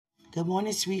Good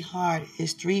morning, sweetheart.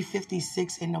 It's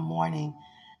 3:56 in the morning.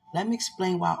 Let me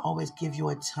explain why I always give you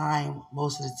a time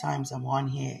most of the times I'm on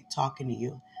here talking to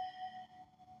you.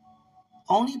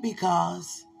 Only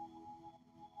because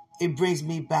it brings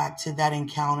me back to that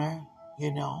encounter,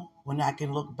 when I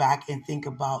can look back and think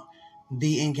about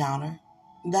the encounter.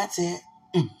 That's it.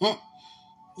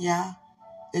 Yeah.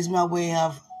 It's my way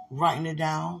of writing it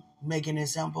down, making it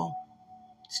simple,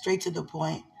 straight to the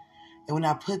point. And when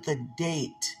I put the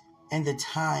date and the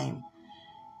time,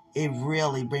 it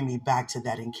really bring me back to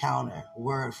that encounter,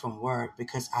 word from word,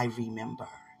 because I remember.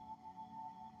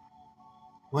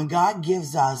 When God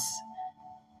gives us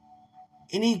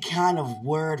any kind of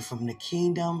word from the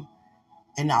kingdom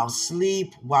in our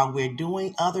sleep while we're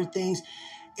doing other things,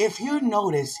 if you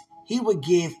notice, he would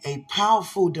give a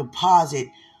powerful deposit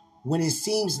when it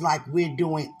seems like we're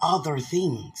doing other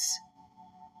things.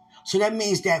 So that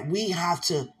means that we have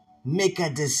to make a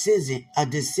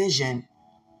decision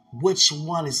which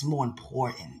one is more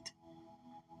important.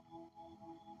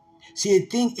 See, the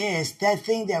thing is, that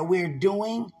thing that we're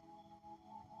doing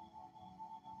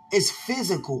is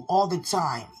physical all the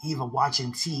time, either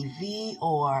watching TV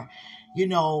or,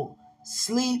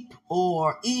 sleep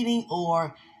or eating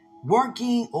or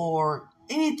working or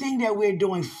anything that we're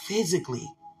doing physically.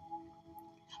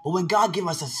 But when God gives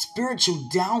us a spiritual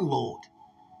download,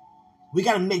 we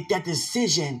got to make that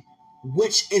decision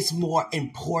which is more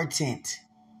important.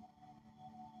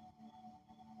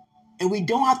 And we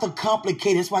don't have to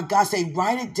complicate it. That's why God said,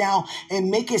 write it down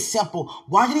and make it simple.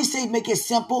 Why did he say make it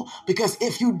simple? Because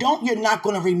if you don't, you're not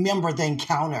going to remember the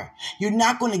encounter. You're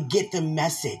not going to get the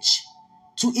message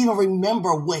to even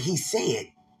remember what he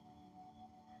said.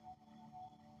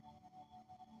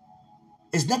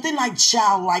 It's nothing like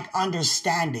childlike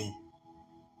understanding.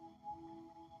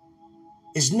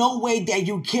 There's no way that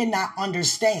you cannot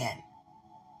understand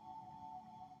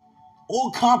or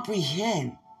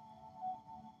comprehend.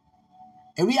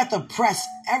 And we have to press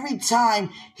every time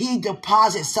he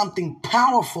deposits something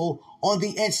powerful on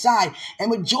the inside.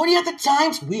 And majority of the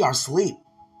times, we are asleep.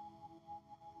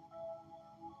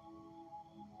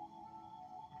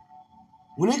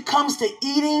 When it comes to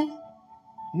eating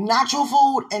natural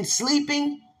food and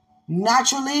sleeping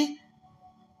naturally,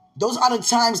 those are the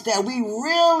times that we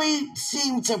really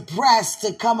seem to press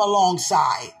to come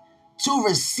alongside, to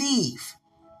receive.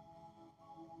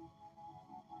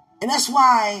 And that's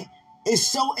why it's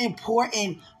so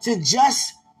important to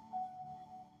just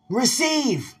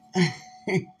receive.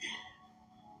 And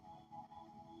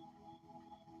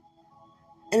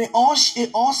it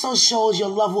also shows your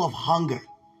level of hunger.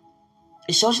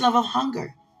 It shows your level of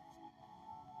hunger.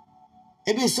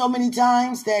 It's been so many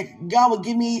times that God would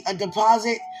give me a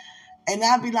deposit and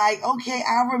I'd be like, okay,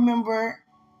 I remember.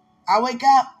 I wake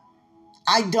up.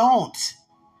 I don't.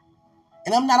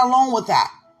 And I'm not alone with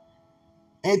that.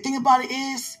 And the thing about it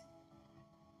is,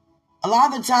 a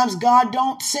lot of the times God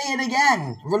don't say it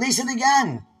again, release it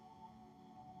again.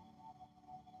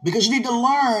 Because you need to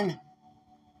learn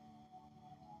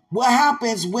what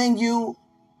happens when you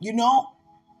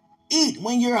eat,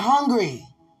 when you're hungry.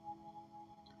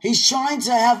 He's trying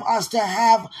to have us to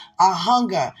have a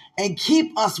hunger and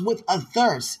keep us with a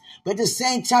thirst. But at the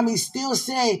same time, he still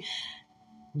say,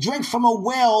 drink from a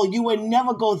well, you will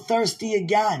never go thirsty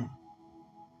again.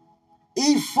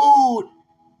 Eat food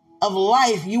of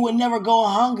life, you will never go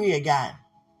hungry again.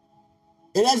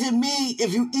 It doesn't mean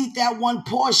if you eat that one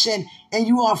portion and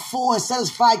you are full and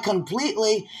satisfied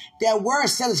completely, that word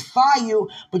satisfy you,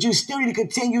 but you still need to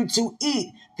continue to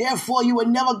eat. Therefore, you will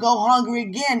never go hungry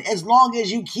again as long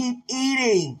as you keep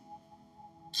eating.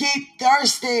 Keep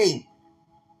thirsty.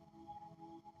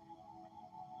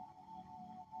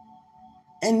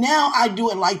 And now I do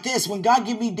it like this. When God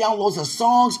gives me downloads of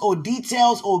songs or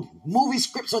details or movie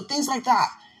scripts or things like that,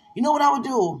 you know what I would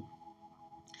do?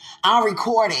 I'll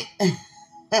record it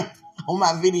on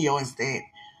my video instead.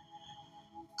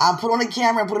 I'll put on the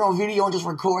camera and put it on video and just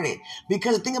record it.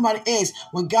 Because the thing about it is,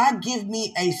 when God gives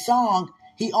me a song,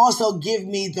 he also gives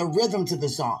me the rhythm to the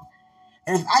song.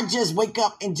 And if I just wake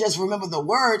up and just remember the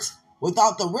words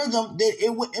without the rhythm, then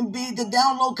it wouldn't be the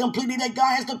download completely that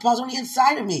God has deposited on the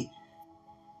inside of me.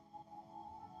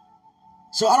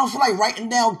 So I don't feel like writing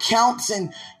down counts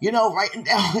and, writing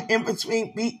down in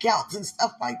between beat counts and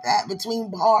stuff like that,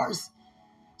 between bars.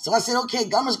 So I said, okay,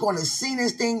 I'm just going to sing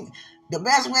this thing the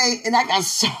best way. And I got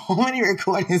so many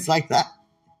recordings like that.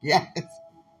 Yes.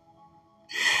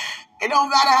 It don't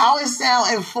matter how it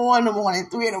sounds at 4 in the morning,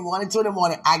 3 in the morning, 2 in the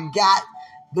morning. I got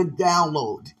the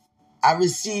download. I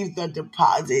received the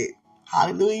deposit.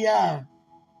 Hallelujah.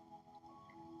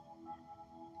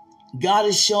 God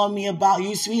is showing me about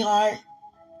you, sweetheart.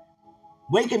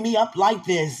 waking me up like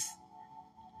this.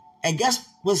 And guess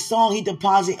what song he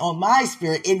deposited on my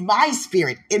spirit, in my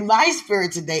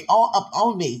spirit today, all up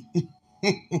on me.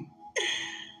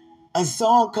 A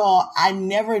song called I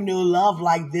Never Knew Love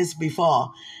Like This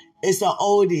Before. It's an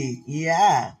oldie,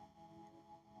 yeah.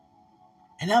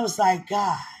 And I was like,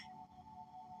 God,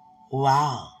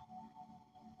 wow.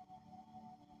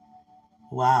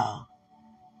 Wow.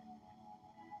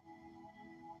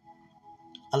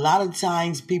 A lot of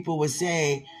times people would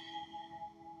say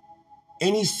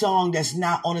any song that's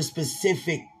not on a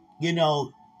specific,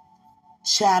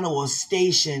 channel or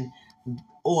station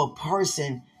or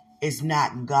person is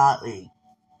not godly.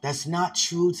 That's not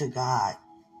true to God.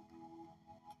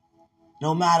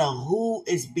 No matter who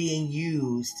is being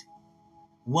used,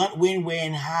 what, when, where,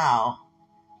 and how,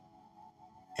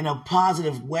 in a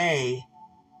positive way,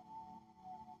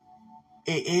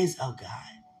 it is of God.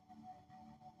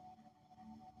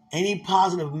 Any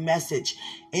positive message,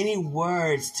 any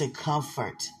words to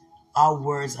comfort are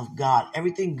words of God.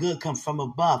 Everything good comes from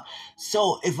above.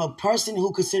 So if a person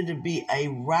who considered to be a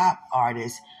rap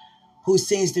artist, who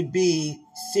seems to be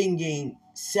singing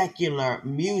secular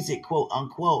music, quote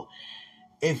unquote,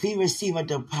 if he receive a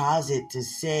deposit to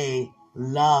say,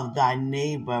 love thy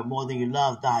neighbor more than you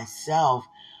love thyself,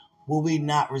 will we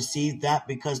not receive that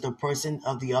because the person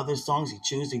of the other songs he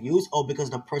choose to use, or because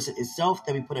the person itself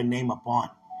that we put a name upon?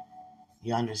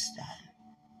 You understand?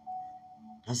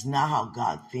 That's not how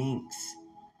God thinks.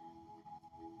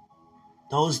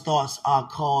 Those thoughts are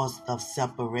cause of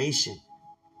separation.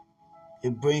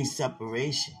 It brings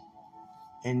separation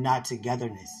and not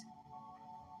togetherness.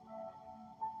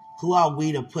 Who are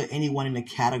we to put anyone in the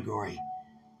category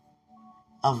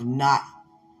of not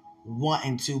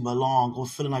wanting to belong or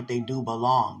feeling like they do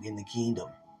belong in the kingdom?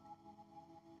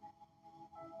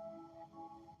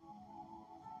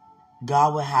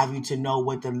 God will have you to know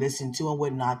what to listen to and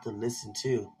what not to listen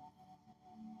to.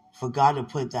 For God to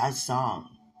put that song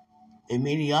and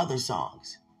many other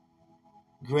songs,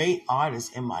 great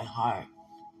artists, in my heart.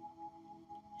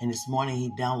 And this morning he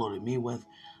downloaded me with,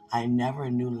 I never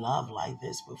knew love like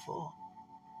this before.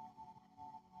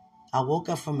 I woke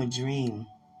up from a dream.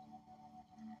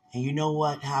 And you know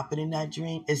what happened in that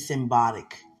dream? It's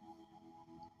symbolic.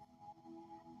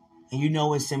 And you know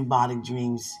what symbolic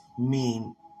dreams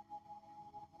mean,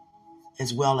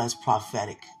 as well as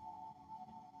prophetic.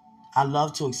 I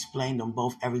love to explain them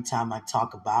both every time I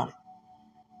talk about it.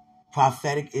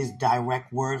 Prophetic is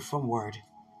direct word from word.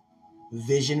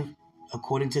 Vision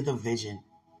according to the vision.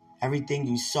 Everything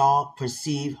you saw,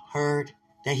 perceived, heard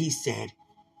that he said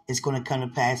is going to come to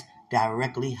pass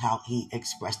directly how he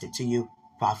expressed it to you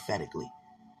prophetically.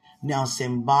 Now,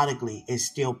 symbolically, it's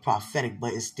still prophetic,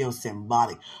 but it's still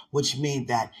symbolic, which means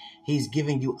that he's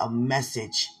giving you a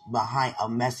message behind a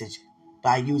message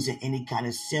by using any kind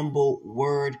of symbol,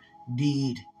 word,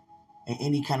 deed, in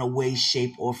any kind of way,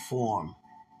 shape, or form.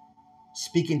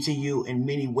 Speaking to you in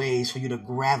many ways for you to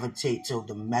gravitate to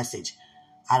the message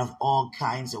out of all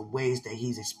kinds of ways that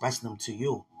he's expressing them to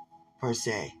you, per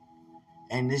se.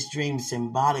 And this dream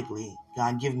symbolically,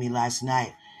 God gave me last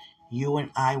night, you and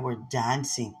I were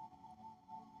dancing.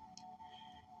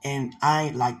 And I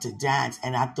like to dance,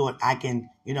 and I thought I can,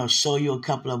 show you a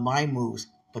couple of my moves,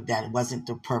 but that wasn't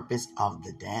the purpose of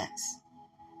the dance.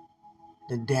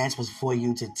 The dance was for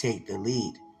you to take the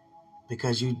lead,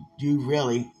 because you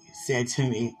really said to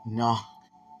me, no.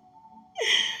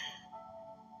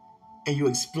 And you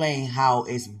explained how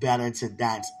it's better to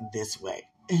dance this way.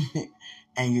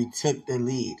 And you took the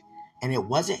lead. And it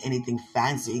wasn't anything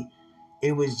fancy.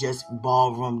 It was just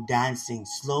ballroom dancing,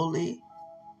 slowly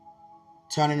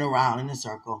turning around in a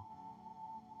circle,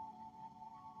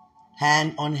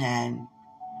 hand on hand,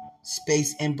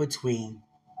 space in between,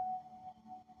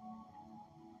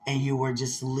 and you were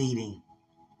just leading.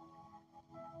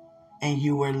 And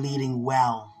you were leading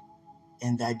well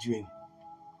in that dream.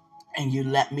 And you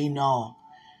let me know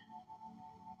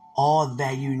all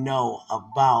that you know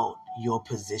about your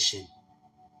position.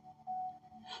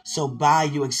 So by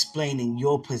you explaining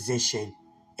your position,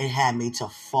 it had me to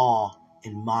fall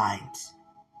in minds.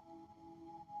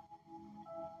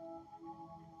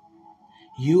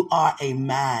 You are a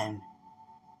man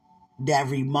that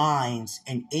reminds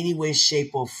in any way,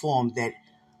 shape, or form that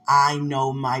I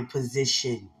know my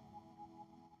position.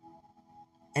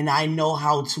 And I know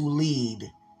how to lead.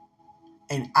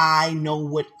 And I know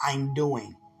what I'm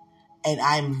doing. And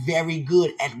I'm very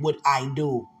good at what I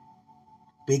do.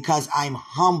 Because I'm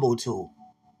humble to.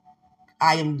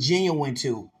 I am genuine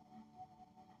to.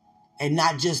 And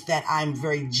not just that, I'm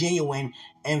very genuine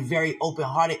and very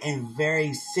open-hearted and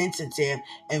very sensitive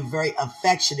and very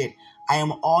affectionate. I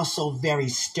am also very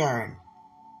stern.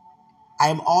 I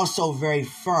am also very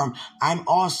firm. I'm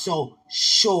also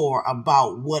sure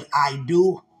about what I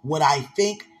do, what I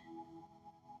think,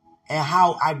 and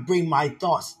how I bring my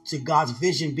thoughts to God's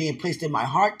vision being placed in my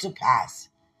heart to pass.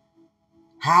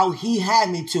 How he had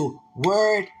me to,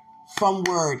 word from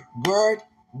word, word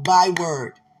by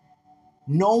word.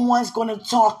 No one's going to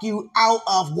talk you out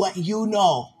of what you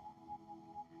know.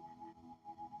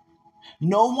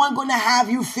 No one going to have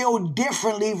you feel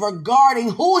differently regarding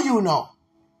who you know.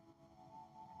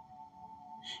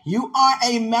 You are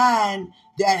a man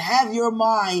that have your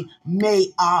mind made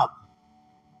up.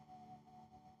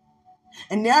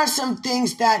 And there are some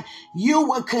things that you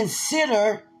would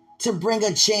consider to bring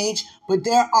a change, but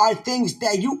there are things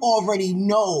that you already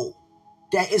know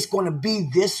that it's going to be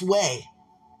this way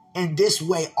and this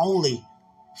way only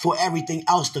for everything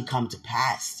else to come to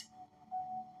pass.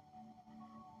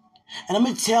 And I'm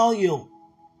going to tell you,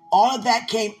 all of that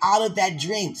came out of that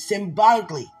dream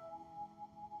symbolically.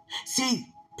 See,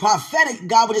 prophetic,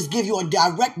 God would just give you a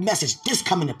direct message. This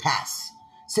coming to pass.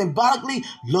 Symbolically,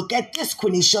 look at this,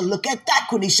 Quenisha. Look at that,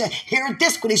 Quenisha. Hear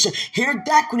this, Quenisha. Hear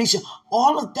that, Quenisha.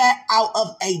 All of that out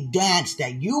of a dance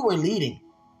that you were leading.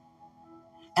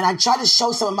 And I try to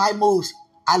show some of my moves.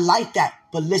 I like that,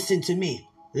 but listen to me.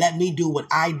 Let me do what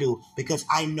I do because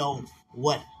I know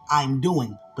what I'm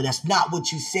doing. But that's not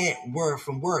what you said word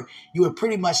from word. You were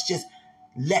pretty much just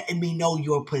letting me know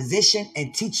your position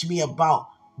and teach me about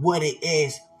what it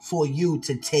is for you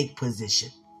to take position.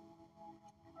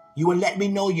 You will let me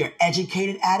know you're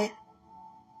educated at it.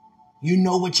 You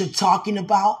know what you're talking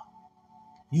about.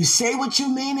 You say what you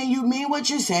mean and you mean what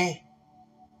you say.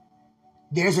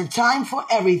 There's a time for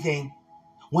everything.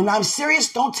 When I'm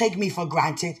serious, don't take me for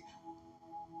granted.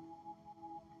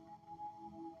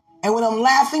 And when I'm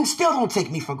laughing, still don't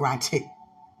take me for granted.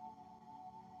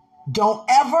 Don't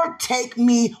ever take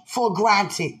me for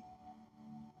granted.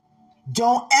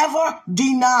 Don't ever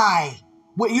deny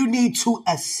what you need to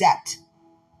accept.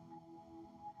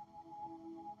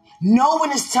 Know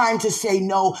when it's time to say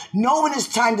no. Know when it's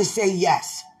time to say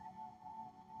yes.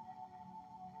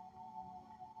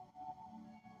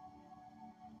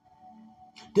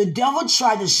 The devil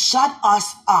tried to shut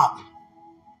us up.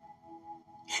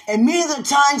 And many of the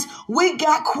times we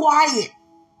got quiet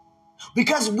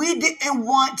because we didn't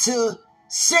want to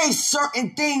say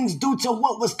certain things due to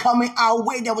what was coming our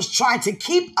way that was trying to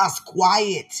keep us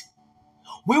quiet.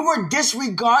 We were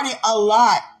disregarded a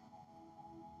lot.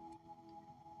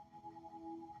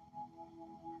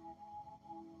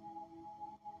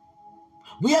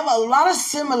 We have a lot of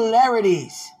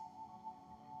similarities.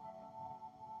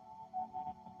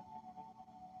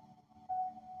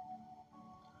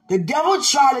 The devil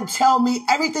tried to tell me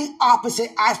everything opposite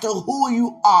as to who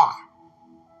you are.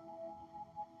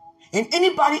 And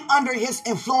anybody under his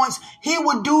influence, he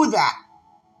would do that.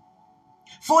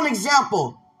 For an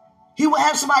example, he would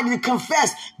have somebody to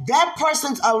confess, that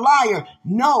person's a liar.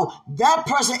 No, that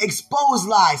person exposed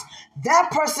lies. That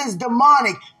person's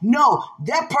demonic. No,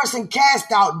 that person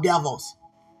cast out devils.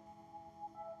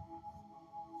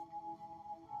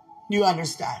 You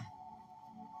understand?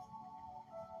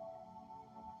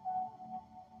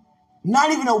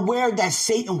 Not even aware that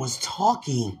Satan was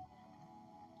talking.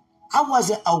 I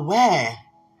wasn't aware.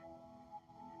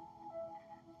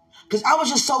 Because I was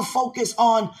just so focused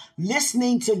on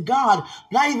listening to God,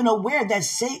 not even aware that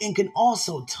Satan can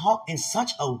also talk in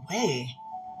such a way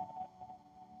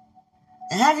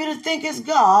and have you to think it's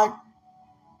God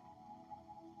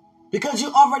because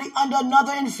you're already under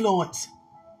another influence.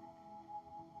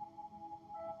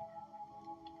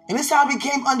 And this is how I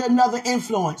became under another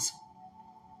influence.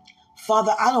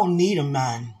 Father, I don't need a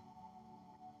man.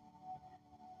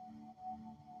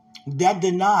 That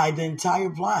denied the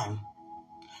entire plan.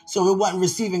 So it wasn't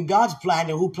receiving God's plan,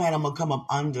 then who plan I'm going to come up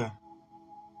under?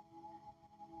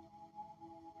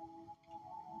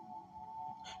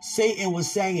 Satan was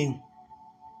saying,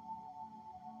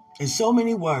 in so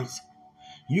many words,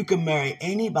 you can marry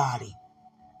anybody.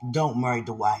 Don't marry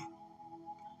the white.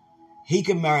 He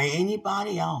can marry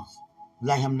anybody else.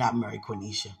 Let him not marry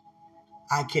Quenisha.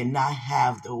 I cannot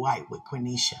have the white with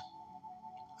Quenisha.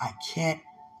 I can't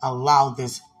allow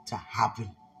this to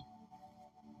happen.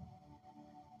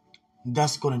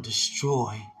 That's going to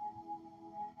destroy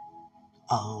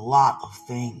a lot of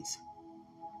things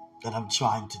that I'm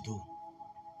trying to do.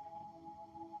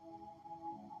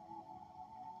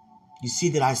 You see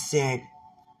that I said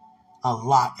a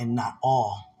lot and not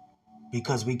all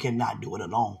because we cannot do it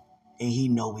alone. And he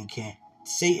knows we can't.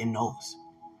 Satan knows.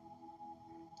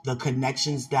 The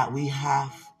connections that we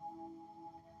have,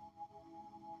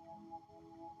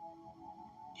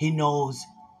 he knows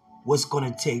what's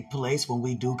going to take place when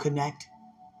we do connect.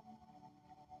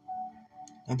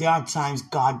 And there are times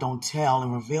God don't tell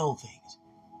and reveal things.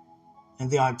 And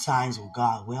there are times where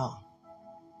God will.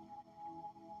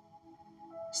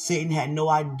 Satan had no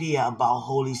idea about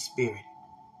Holy Spirit.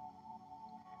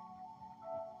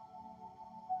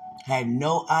 Had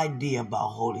no idea about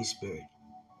Holy Spirit.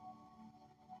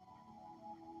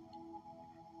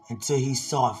 Until he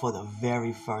saw it for the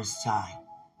very first time.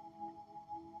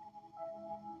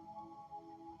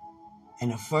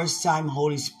 And the first time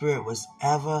Holy Spirit was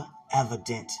ever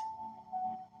evident,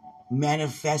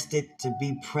 manifested to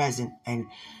be present and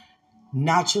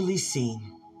naturally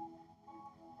seen,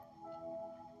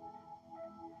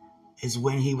 is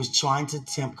when he was trying to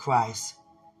tempt Christ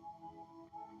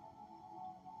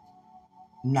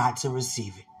not to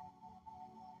receive it.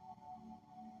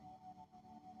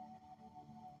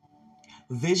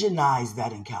 Visualize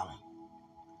that encounter.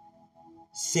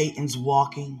 Satan's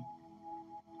walking,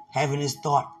 having his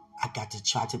thought, I got to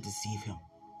try to deceive him.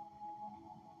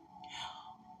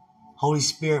 Holy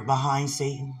Spirit behind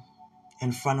Satan,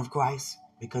 in front of Christ,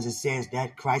 because it says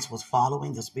that Christ was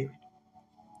following the Spirit.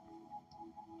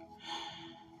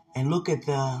 And look at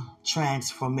the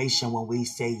transformation when we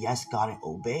say yes, God, and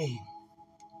obey.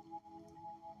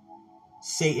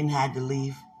 Satan had to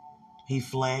leave. He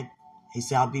fled. He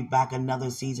said, I'll be back another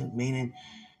season, meaning,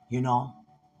 you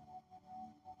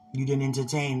didn't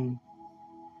entertain.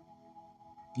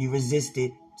 You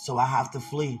resisted, so I have to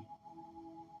flee.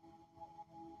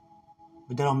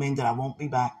 But that don't mean that I won't be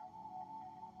back.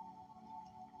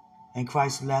 And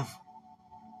Christ left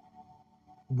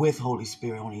with Holy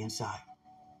Spirit on the inside.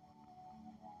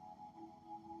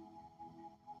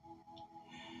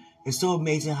 It's so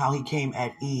amazing how he came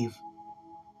at Eve,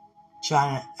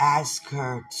 trying to ask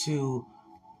her to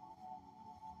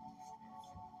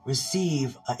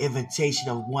receive an invitation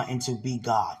of wanting to be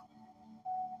God.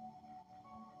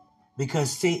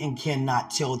 Because Satan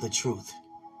cannot tell the truth.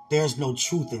 There's no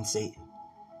truth in Satan.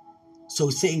 So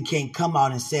Satan can't come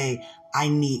out and say, I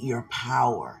need your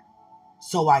power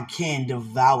so I can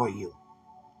devour you.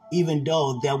 Even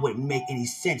though that wouldn't make any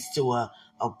sense to a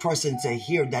person to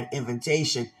hear that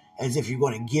invitation as if you're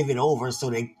going to give it over so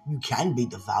that you can be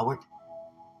devoured.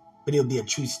 But it'll be a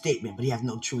true statement, but he has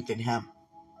no truth in him.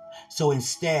 So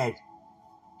instead,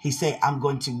 he said, I'm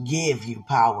going to give you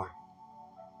power.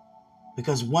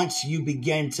 Because once you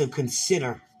begin to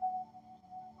consider,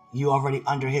 you're already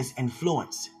under his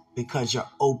influence because you're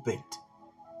opened.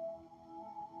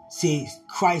 See,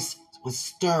 Christ was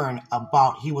stern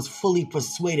about, he was fully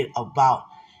persuaded about,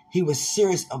 he was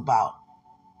serious about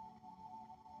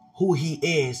who he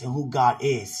is and who God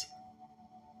is.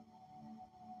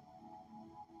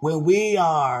 When we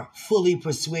are fully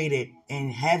persuaded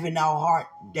and having our heart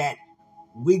that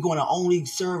we're going to only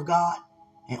serve God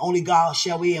and only God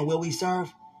shall we and will we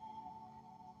serve,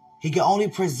 he can only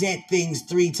present things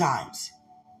 3 times.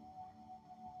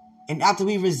 And after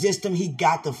we resist him, he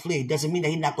got to flee. Doesn't mean that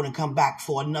he's not going to come back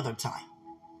for another time.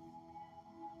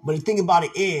 But the thing about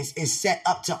it is, it's set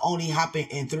up to only happen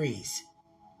in 3s.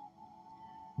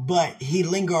 But he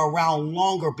linger around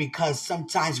longer because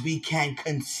sometimes we can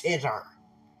consider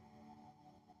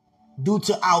due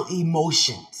to our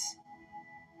emotions.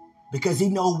 Because he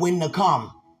know when to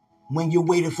come, when you're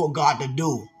waiting for God to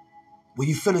do. When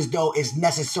you feel as though it's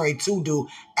necessary to do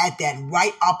at that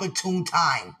right opportune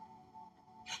time.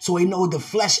 So he knows the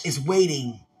flesh is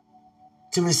waiting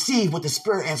to receive what the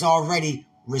Spirit has already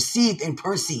received and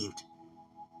perceived.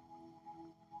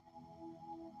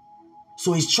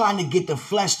 So he's trying to get the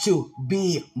flesh to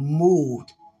be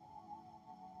moved.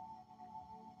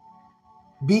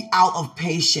 Be out of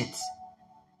patience.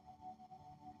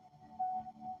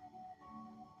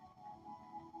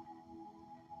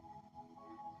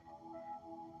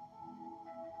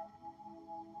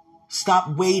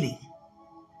 Stop waiting.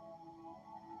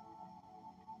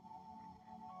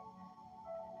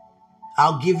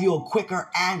 I'll give you a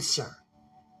quicker answer.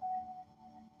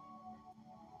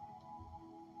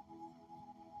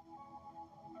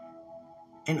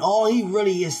 And all he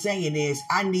really is saying is,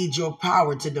 I need your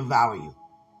power to devour you.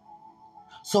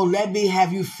 So let me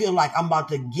have you feel like I'm about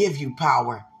to give you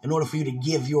power in order for you to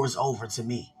give yours over to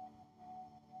me.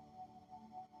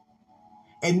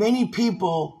 And many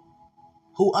people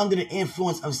who under the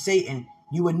influence of Satan,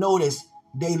 you would notice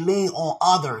they lean on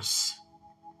others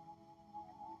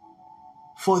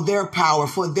for their power,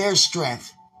 for their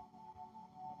strength,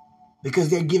 because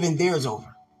they're giving theirs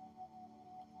over.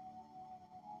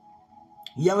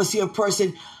 You ever see a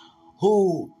person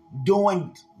who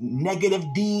doing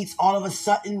negative deeds all of a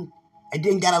sudden and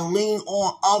then got to lean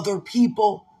on other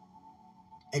people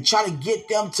and try to get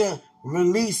them to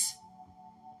release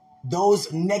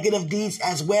those negative deeds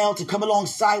as well, to come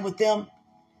alongside with them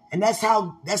And that's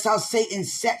how Satan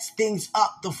sets things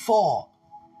up to fall.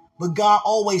 But God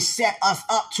always set us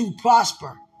up to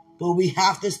prosper. But we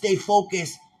have to stay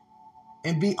focused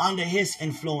and be under his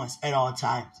influence at all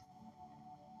times.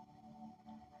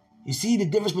 You see the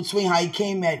difference between how he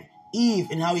came at Eve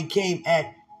and how he came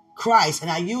at Christ. And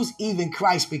I use Eve and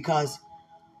Christ because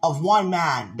of one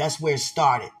man. That's where it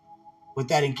started. With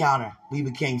that encounter, we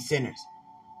became sinners.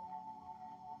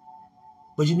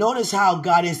 But you notice how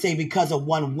God didn't say because of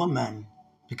one woman,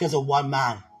 because of one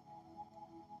man.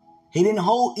 He didn't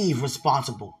hold Eve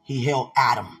responsible. He held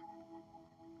Adam.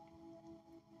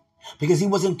 Because he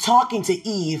wasn't talking to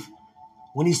Eve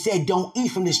when he said, don't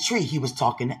eat from this tree. He was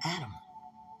talking to Adam.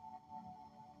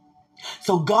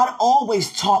 So God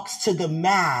always talks to the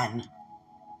man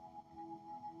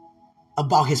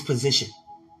about his position.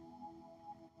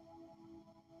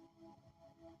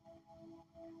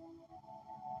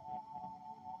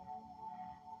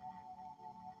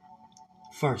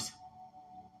 First,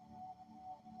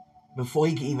 before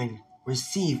he can even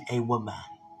receive a woman.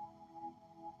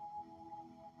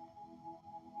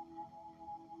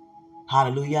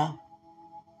 Hallelujah.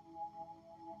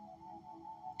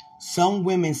 Some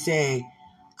women say,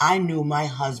 I knew my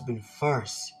husband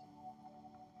first.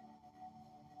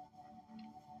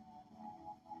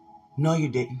 No, you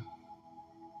didn't.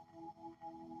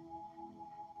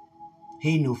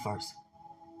 He knew first.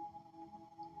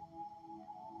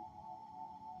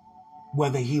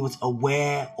 Whether he was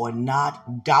aware or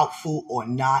not, doubtful or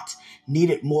not,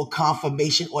 needed more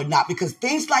confirmation or not, because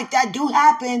things like that do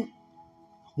happen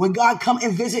when God come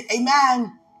and visit a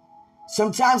man.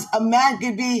 Sometimes a man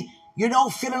could be,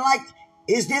 feeling like,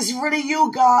 is this really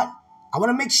you, God? I want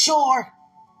to make sure.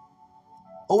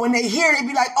 Or when they hear it, they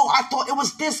be like, oh, I thought it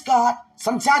was this, God.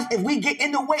 Sometimes if we get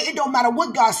in the way, it don't matter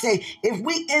what God say. If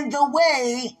we in the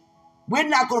way, we're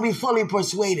not going to be fully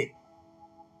persuaded.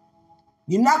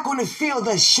 You're not going to feel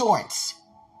the assurance.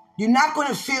 You're not going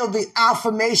to feel the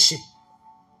affirmation.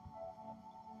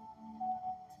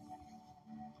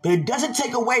 But it doesn't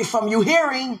take away from you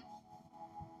hearing.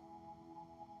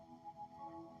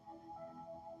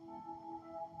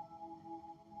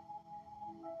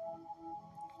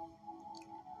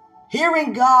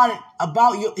 Hearing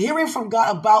from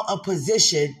God about a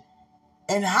position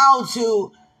and how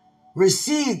to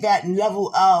receive that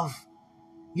level of,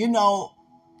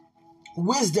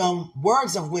 wisdom,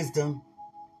 words of wisdom,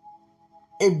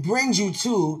 it brings you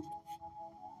to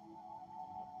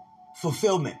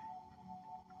fulfillment.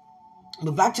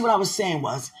 But back to what I was saying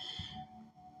was,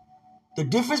 the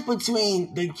difference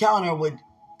between the encounter with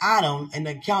Adam and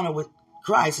the encounter with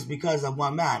Christ is because of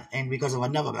one man and because of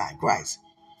another man, Christ.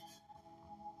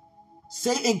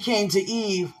 Satan came to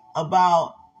Eve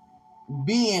about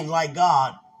being like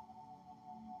God,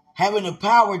 having the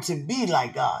power to be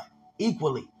like God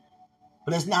equally.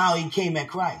 But that's not how he came at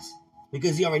Christ,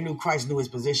 because he already knew Christ knew his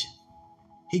position.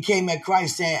 He came at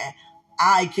Christ saying,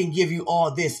 I can give you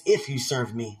all this if you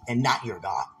serve me and not your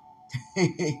God.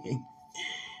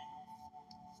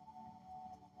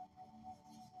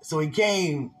 So he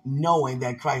came knowing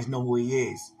that Christ knows who he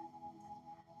is,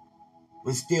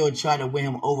 but still try to win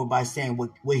him over by saying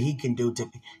what he can do.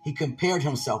 He compared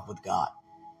himself with God.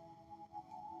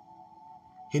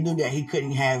 He knew that he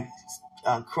couldn't have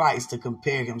Christ to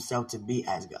compare himself to be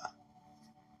as God.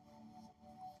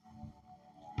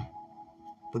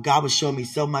 But God was showing me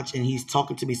so much, and he's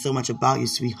talking to me so much about you,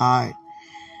 sweetheart,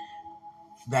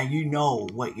 that you know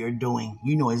what you're doing.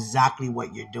 You know exactly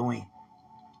what you're doing.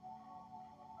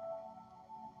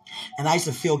 And I used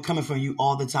to feel coming from you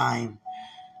all the time,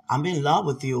 I'm in love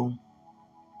with you,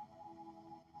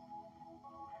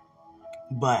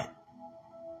 but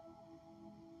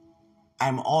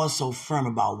I'm also firm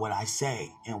about what I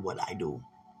say and what I do.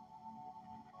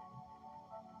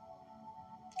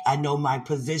 I know my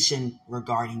position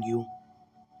regarding you,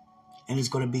 and it's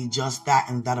going to be just that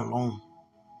and that alone.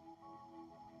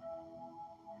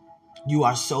 You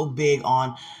are so big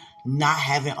on not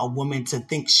having a woman to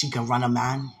think she can run a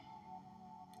man,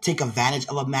 take advantage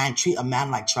of a man, treat a man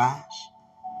like trash,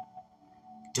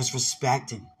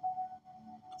 disrespecting,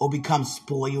 or become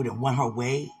spoiled and want her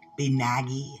way, be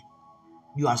naggy.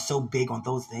 You are so big on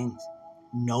those things.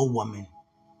 No woman.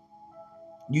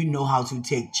 You know how to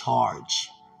take charge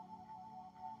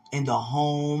in the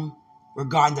home,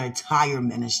 regarding the entire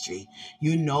ministry.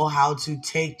 You know how to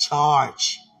take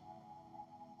charge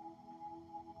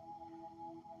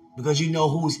because you know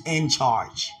who's in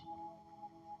charge.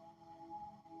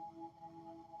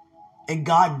 And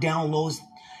God downloads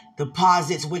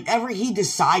deposits whenever he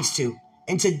decides to.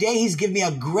 And today he's giving me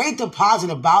a great deposit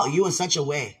about you in such a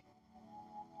way.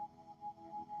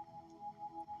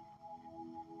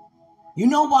 You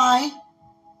know why?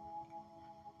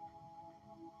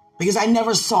 Because I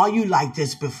never saw you like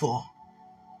this before.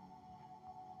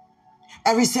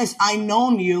 Ever since I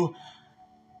known you,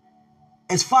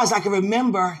 as far as I can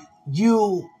remember,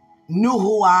 you knew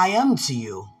who I am to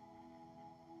you.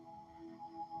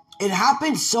 It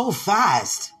happened so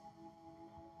fast.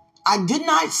 I did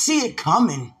not see it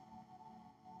coming.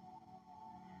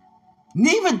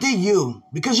 Neither did you,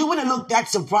 because you wouldn't look that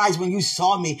surprised when you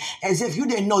saw me, as if you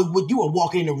didn't know what you were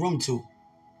walking in the room to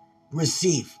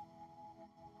receive.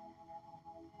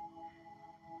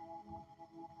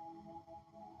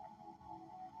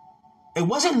 It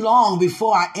wasn't long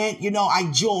before I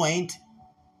joined.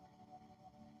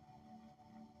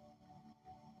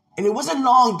 And it wasn't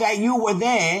long that you were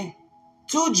there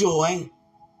to join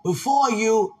before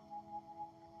you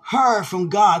heard from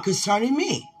God concerning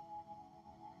me.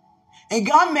 And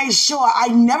God made sure I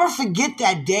never forget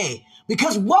that day.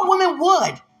 Because what woman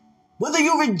would? Whether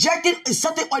you rejected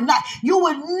something or not, you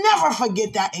would never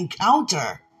forget that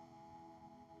encounter.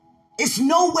 It's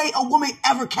no way a woman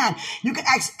ever can. You can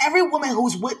ask every woman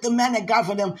who's with the man that God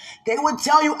for them. They would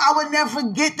tell you, I would never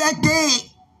forget that day.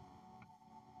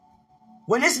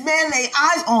 When this man laid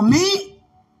eyes on me,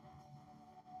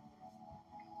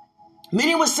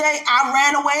 many would say, I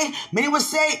ran away. Many would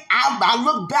say, I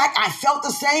looked back. I felt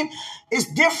the same.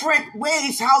 It's different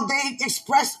ways how they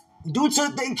express due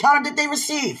to the encounter that they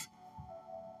receive.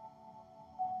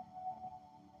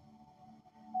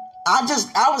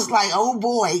 I was like, oh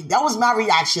boy, that was my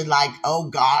reaction. Like, oh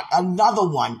God, another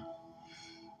one.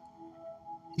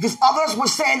 Because others were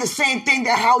saying the same thing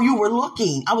that how you were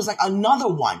looking. I was like, another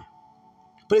one.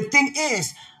 But the thing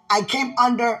is, I came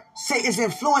under Satan's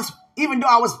influence, even though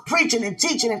I was preaching and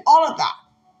teaching and all of that.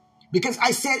 Because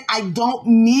I said, I don't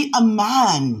need a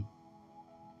man.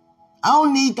 I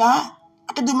don't need that.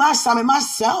 I can do my assignment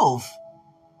myself.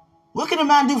 What can a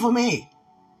man do for me?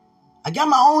 I got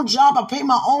my own job. I pay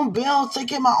my own bills, take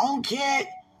care of my own kid.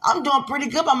 I'm doing pretty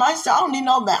good by myself. I don't need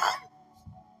no man.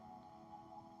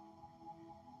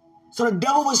 So the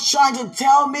devil was trying to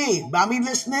tell me by me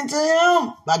listening to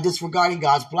him, by disregarding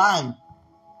God's plan.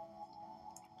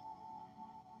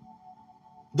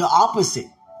 The opposite.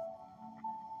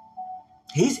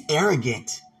 He's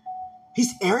arrogant.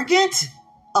 He's arrogant?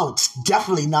 Oh,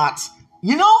 definitely not.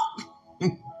 You know?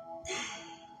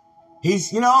 He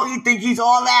think he's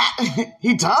all that.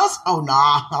 He does? Oh, nah,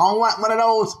 I don't want one of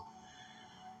those.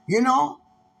 You know?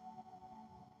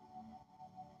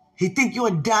 He think you're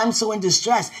a damsel in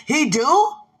distress. He do?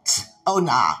 Oh,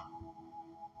 nah.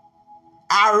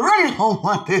 I really don't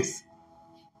want this.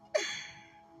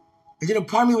 And then a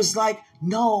part of me was like,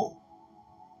 no,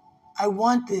 I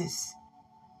want this.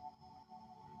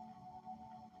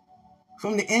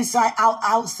 From the inside out,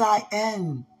 outside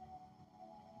in.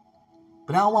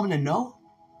 But I don't want him to know.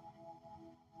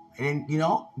 And then,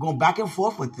 going back and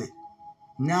forth with it.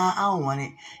 Nah, I don't want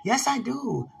it. Yes, I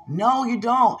do. No, you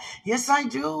don't. Yes, I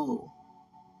do.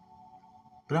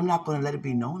 But I'm not going to let it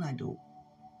be known I do.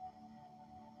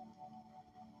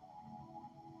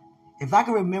 If I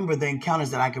can remember the encounters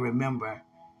that I can remember,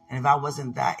 and if I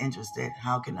wasn't that interested,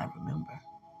 how can I remember?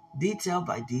 Detail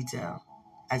by detail.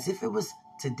 As if it was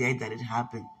today that it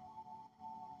happened.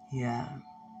 Yeah.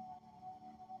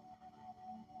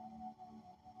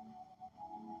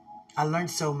 I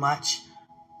learned so much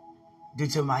due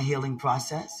to my healing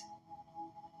process,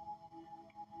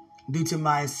 due to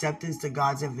my acceptance to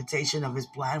God's invitation of his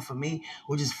plan for me,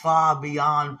 which is far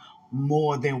beyond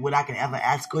more than what I can ever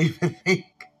ask or even think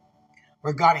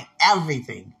regarding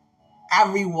everything,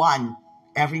 everyone,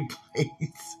 every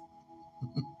place.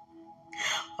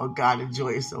 Oh God, the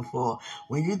joy is so full.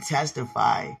 When you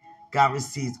testify, God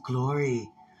receives glory.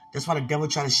 That's why the devil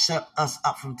try to shut us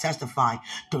up from testifying.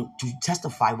 Don't you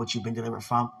testify what you've been delivered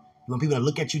from. You want people to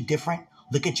look at you different,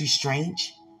 look at you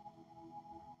strange?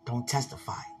 Don't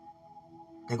testify.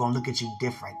 They're going to look at you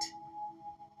different.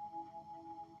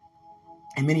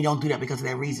 And many don't do that because of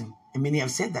that reason. And many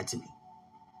have said that to me.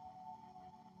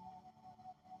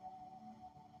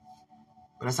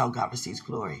 But that's how God receives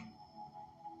glory.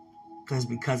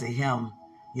 Because of him,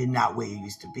 you're not where you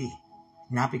used to be.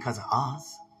 Not because of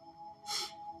us.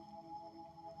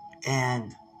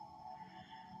 And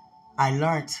I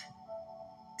learned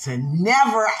to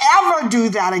never, ever do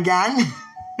that again.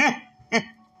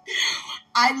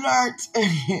 I learned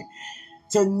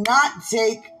to not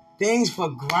take things for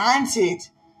granted,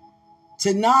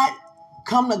 to not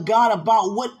come to God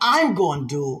about what I'm going to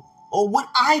do or what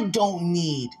I don't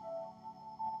need.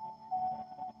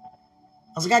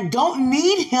 I was like, I don't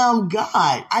need him,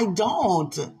 God. I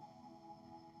don't.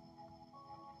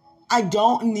 I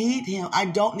don't need him. I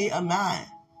don't need a man.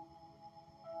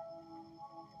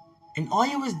 And all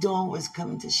you was doing was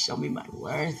coming to show me my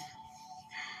worth.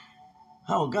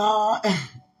 Oh, God.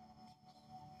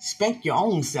 Spank your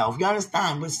own self. You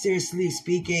understand? But seriously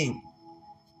speaking,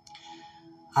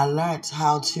 I learned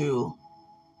how to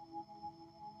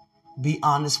be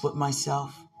honest with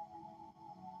myself.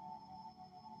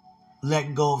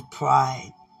 Let go of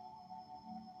pride.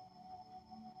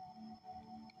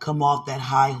 Come off that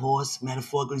high horse,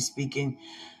 metaphorically speaking,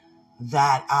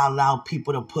 that I allow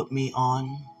people to put me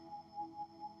on.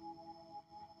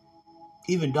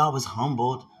 Even though I was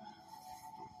humbled,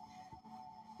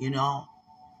 and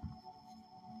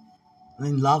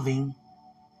loving,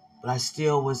 but I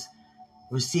still was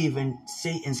receiving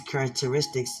Satan's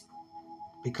characteristics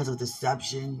because of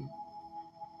deception.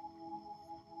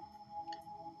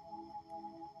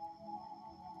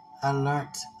 I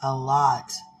learned a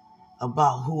lot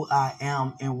about who I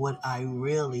am and what I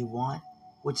really want,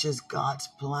 which is God's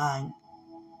plan.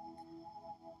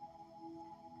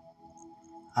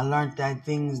 I learned that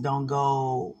things don't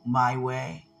go my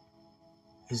way.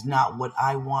 It's not what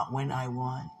I want when I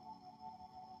want.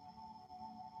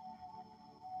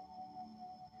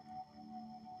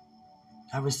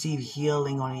 I received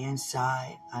healing on the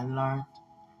inside. I learned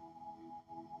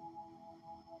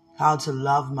how to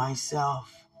love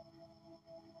myself,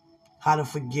 how to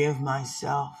forgive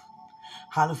myself,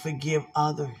 how to forgive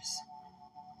others.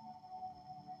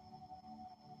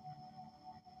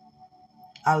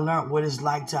 I learned what it's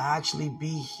like to actually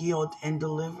be healed and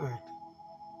delivered.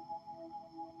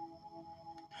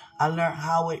 I learned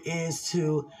how it is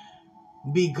to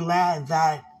be glad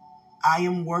that I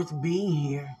am worth being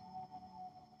here.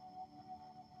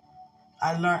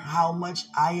 I learned how much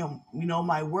I am,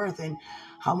 my worth, and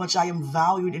how much I am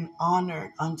valued and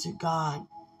honored unto God.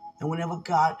 And whenever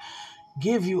God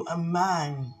give you a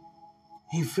man,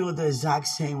 he feels the exact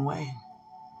same way.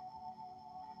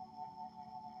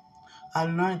 I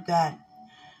learned that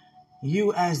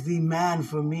you as the man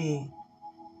for me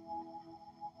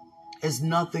is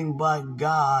nothing but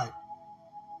God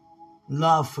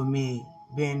love for me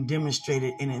being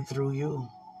demonstrated in and through you.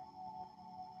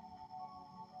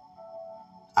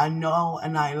 I know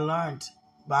and I learned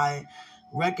by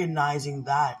recognizing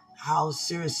that how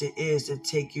serious it is to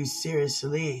take you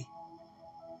seriously.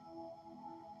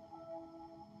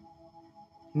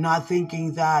 Not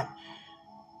thinking that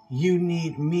you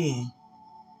need me,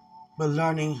 but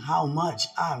learning how much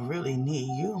I really need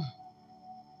you.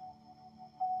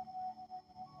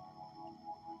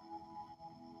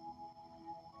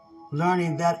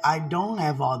 Learning that I don't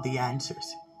have all the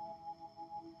answers.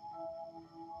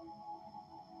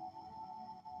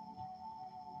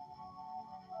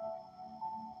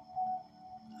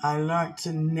 I learned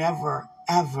to never,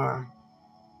 ever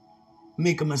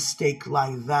make a mistake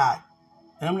like that.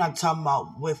 And I'm not talking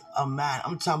about with a man.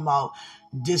 I'm talking about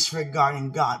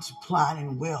disregarding God's plan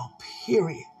and will,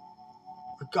 period,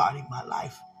 regarding my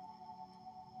life.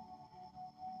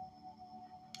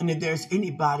 And if there's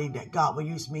anybody that God will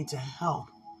use me to help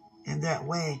in that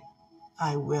way,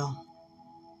 I will.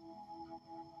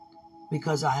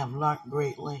 Because I have learned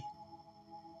greatly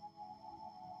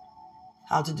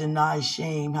how to deny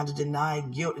shame, how to deny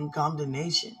guilt and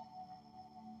condemnation.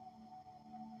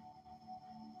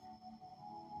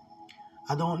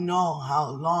 I don't know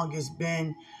how long it's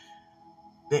been,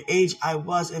 the age I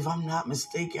was, if I'm not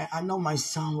mistaken. I know my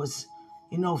son was,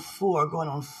 4 going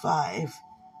on 5.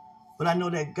 But I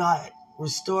know that God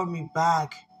restored me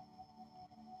back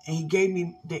and he gave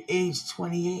me the age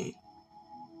 28.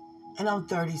 And I'm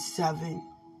 37.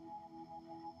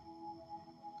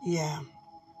 Yeah.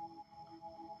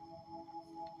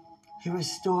 He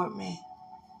restored me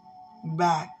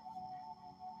back.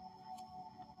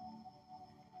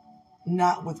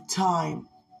 Not with time,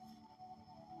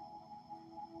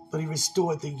 but he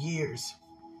restored the years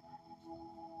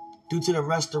due to the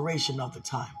restoration of the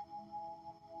time.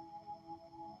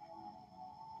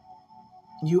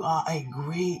 You are a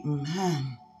great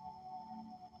man.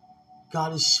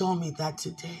 God has shown me that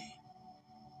today.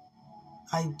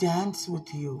 I dance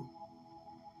with you.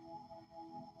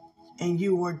 And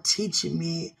you were teaching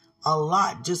me a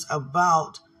lot just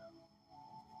about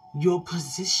your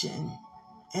position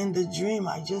in the dream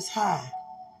I just had.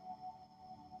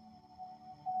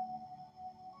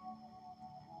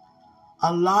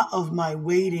 A lot of my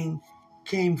waiting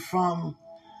came from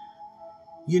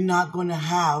you're not going to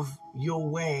have your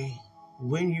way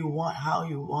when you want, how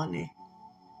you want it.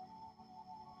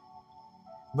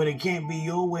 But it can't be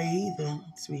your way either,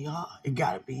 sweetheart. It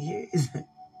got to be his.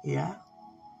 Yeah.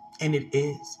 And it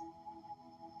is.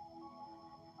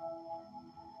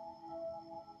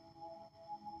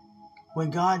 When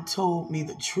God told me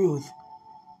the truth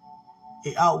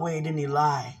It outweighed any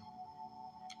lie.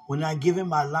 When I given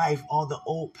my life, all the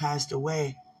old passed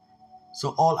away.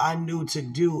 So all I knew to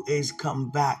do is come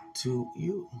back to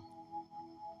you.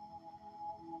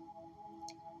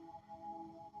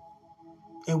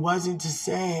 It wasn't to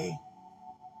say,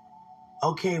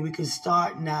 okay, we can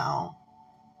start now,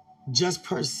 just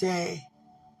per se.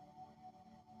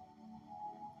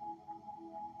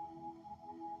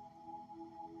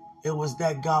 It was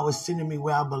that God was sending me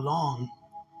where I belong.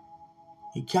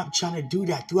 He kept trying to do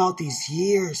that throughout these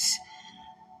years,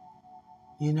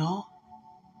 you know?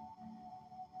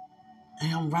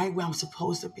 And I'm right where I'm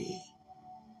supposed to be.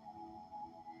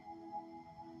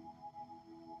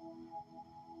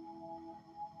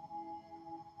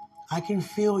 I can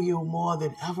feel you more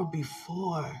than ever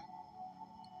before.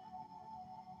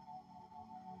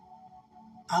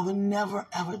 I would never,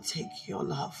 ever take your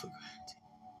love for granted.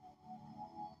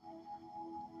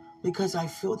 Because I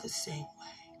feel the same way.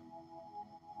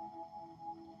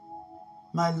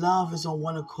 My love is on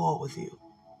one accord with you.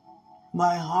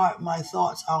 My heart, my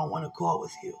thoughts are on one accord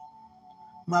with you.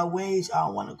 My ways are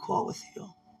on one accord with you.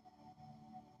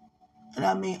 And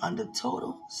I mean under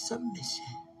total submission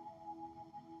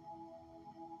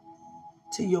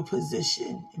to your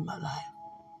position in my life.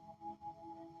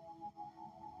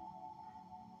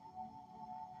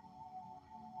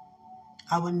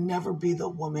 I would never be the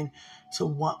woman to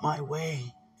want my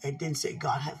way and then say,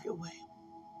 God, have your way.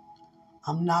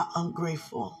 I'm not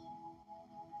ungrateful.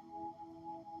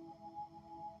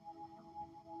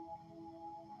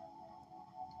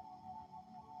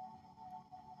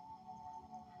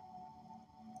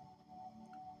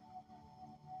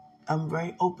 I'm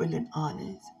very open and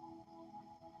honest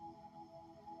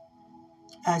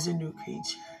as a new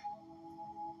creature.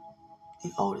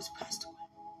 The old has passed away.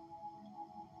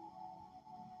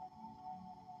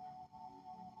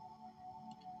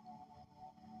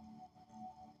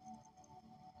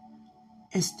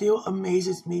 It still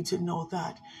amazes me to know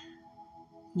that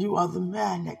you are the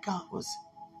man that God was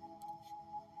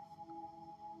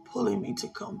pulling me to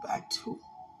come back to.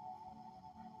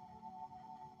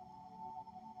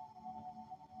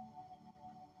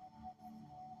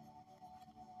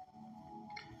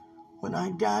 When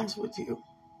I danced with you,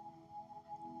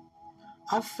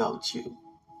 I felt you.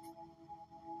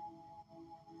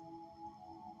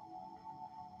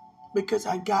 Because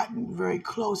I gotten very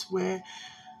close where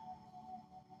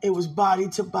it was body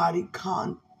to body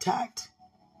contact.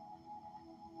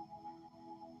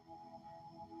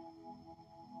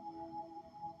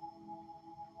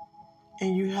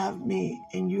 And you have me,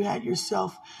 and you had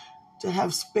yourself to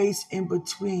have space in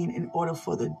between in order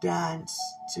for the dance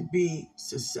to be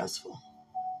successful.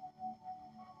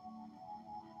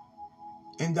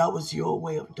 And that was your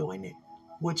way of doing it,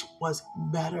 which was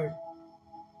better.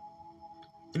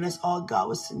 And that's all God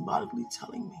was symbolically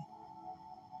telling me.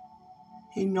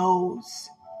 He knows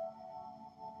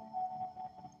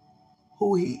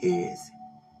who he is.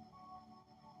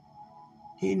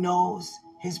 He knows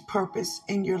his purpose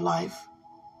in your life.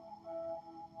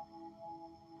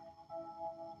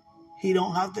 He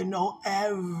don't have to know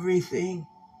everything.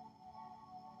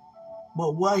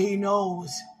 But what he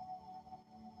knows,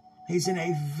 he's in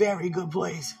a very good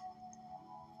place.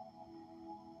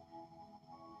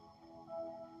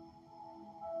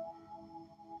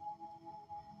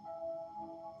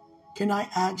 Can I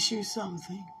ask you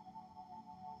something?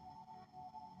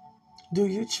 Do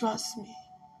you trust me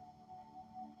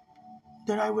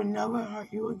that I would never hurt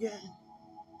you again?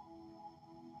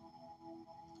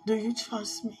 Do you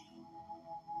trust me?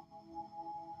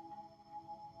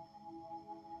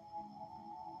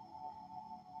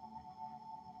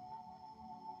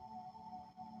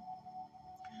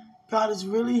 God has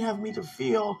really have me to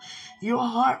feel your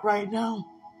heart right now.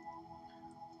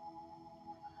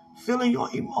 Feeling your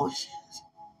emotions.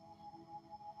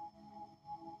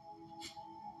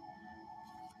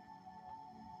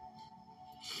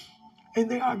 And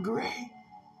they are great.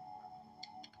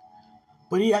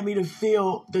 But he had me to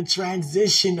feel the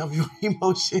transition of your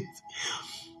emotions,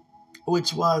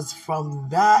 which was from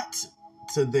that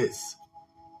to this.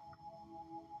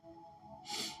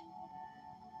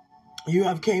 You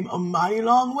have came a mighty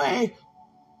long way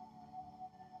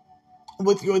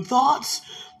with your thoughts,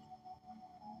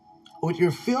 with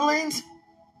your feelings,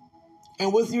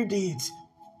 and with your deeds.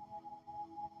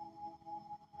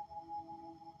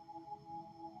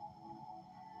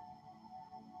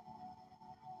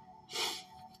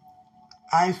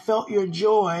 I felt your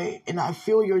joy, and I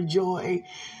feel your joy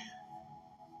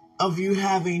of you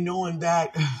having known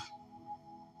that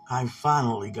I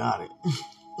finally got it.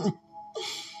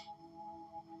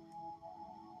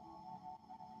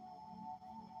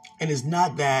 And it's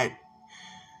not that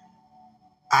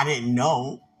I didn't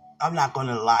know. I'm not going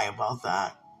to lie about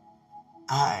that.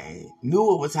 I knew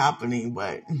what was happening,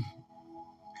 but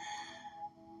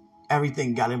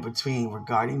everything got in between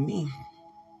regarding me.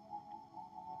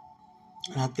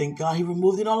 And I thank God he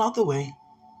removed it all out the way.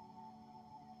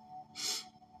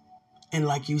 And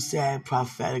like you said,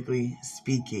 prophetically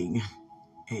speaking,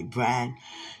 a brand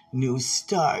new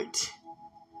start.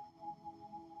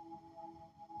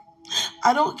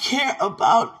 I don't care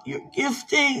about your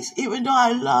giftings, even though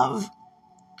I love.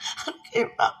 I don't care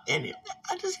about any of that.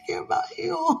 I just care about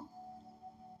you.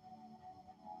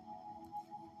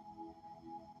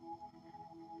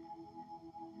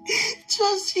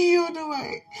 Just you,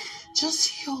 Dwayne.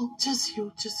 Just you, just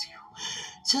you, just you,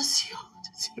 just you,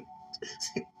 just you,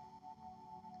 just you.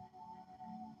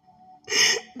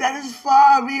 That is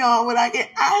far beyond what I can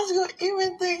ask or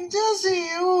even think. Just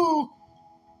you.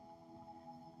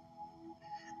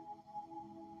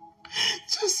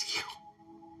 Just you.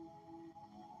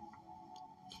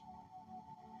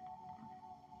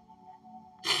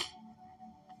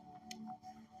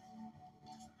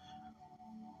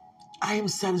 I am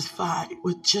satisfied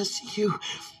with just you.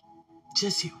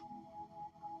 Just you.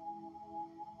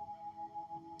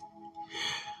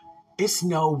 It's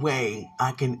no way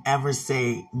I can ever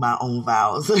say my own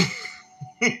vows.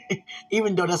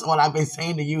 Even though that's all I've been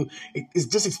saying to you, it's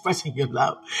just expressing your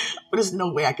love. But there's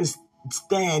no way I can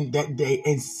stand that day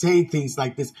and say things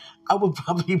like this. I would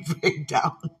probably break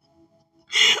down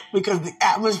because the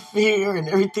atmosphere and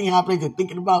everything happening, and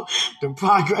thinking about the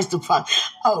progress,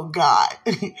 oh God.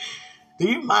 Do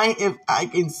you mind if I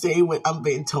can say what I'm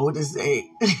being told to say?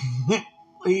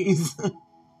 Please.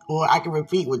 Or I can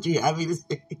repeat what you have me to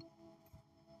say.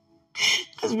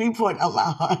 That's me pouring out my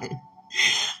heart.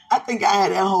 I think I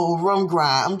had that whole room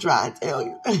crying. I'm trying to tell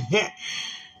you.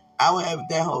 I would have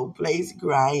that whole place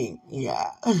crying.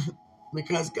 Yeah.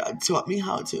 Because God taught me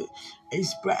how to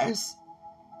express.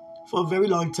 For a very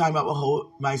long time, I would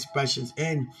hold my expressions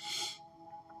in.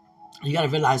 You got to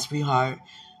realize, sweetheart,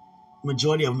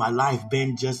 majority of my life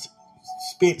been just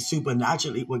spent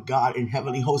supernaturally with God and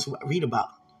heavenly hosts who I read about.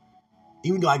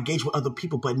 Even though I engage with other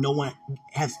people, but no one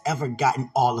has ever gotten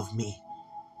all of me.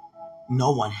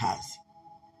 No one has.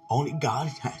 Only God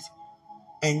has.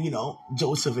 And,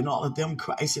 Joseph and all of them,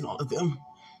 Christ and all of them.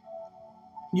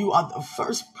 You are the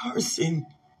first person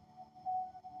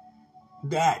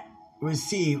that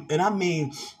received, and I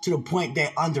mean to the point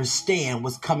that understand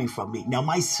what's coming from me. Now,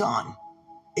 my son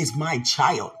is my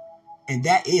child, and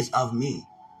that is of me.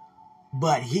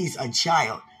 But he's a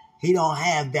child. He don't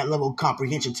have that level of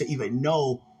comprehension to even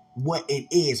know what it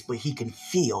is, but he can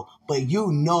feel. But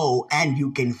you know and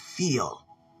you can feel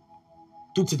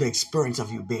due to the experience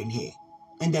of you being here.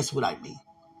 And that's what I mean.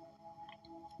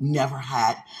 Never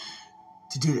had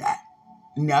to do that.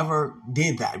 Never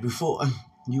did that before.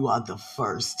 You are the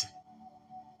first.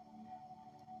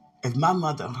 If my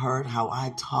mother heard how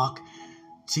I talk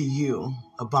to you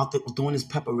about doing this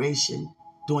preparation,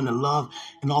 doing the love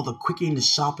and all the quickening, the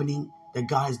sharpening that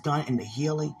God has done and the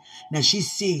healing. Now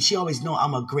she always know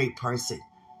I'm a great person.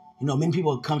 Many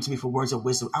people come to me for words of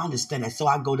wisdom. I understand that. So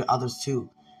I go to others too.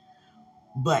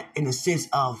 But in the sense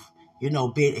of,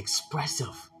 being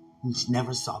expressive, she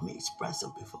never saw me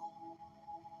expressive before.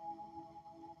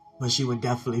 But she would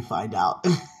definitely find out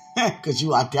because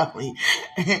you are definitely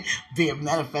being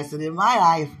manifested in my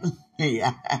life.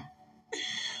 Yeah.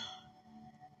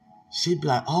 She'd be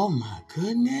like, oh my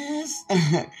goodness.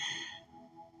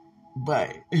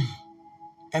 But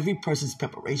every person's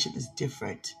preparation is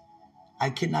different. I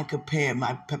cannot compare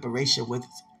my preparation with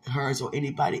hers or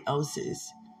anybody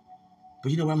else's.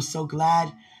 But you know what? I'm so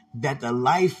glad that the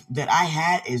life that I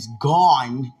had is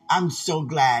gone. I'm so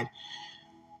glad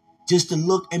just to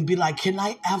look and be like, can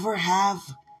I ever have?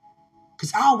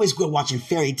 Because I always grew up watching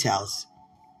fairy tales.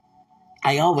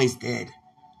 I always did.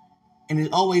 And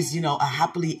it's always, a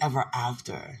happily ever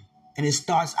after. And it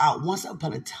starts out once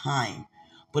upon a time.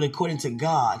 But according to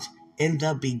God, in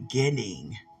the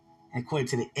beginning, and according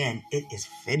to the end, it is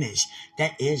finished.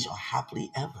 That is your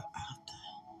happily ever after.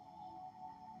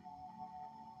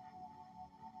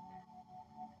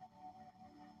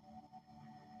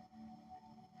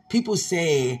 People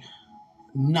say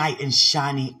knight in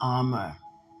shining armor.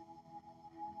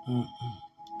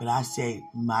 But I say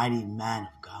mighty man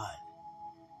of God.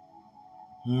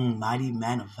 Mighty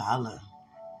man of valor.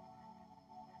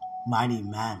 Mighty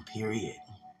man, period.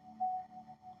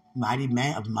 Mighty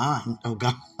man of mine. Oh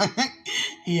God.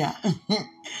 Yeah.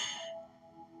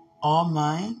 All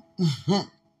mine?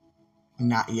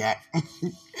 Not yet.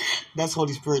 That's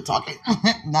Holy Spirit talking.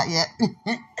 Not yet.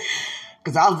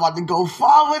 Because I was about to go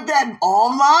far with that. All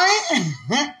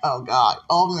mine? Oh, God.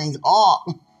 All means all.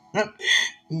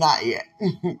 Not yet.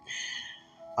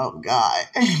 Oh, God.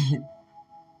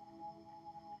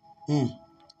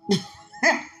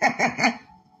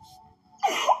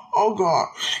 Oh, God.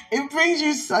 It brings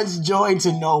you such joy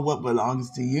to know what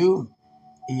belongs to you.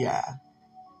 Yeah.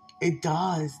 It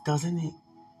does, doesn't it?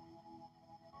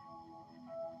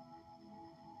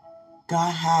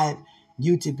 God had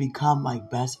you to become my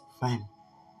best friend.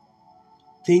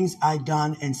 Things I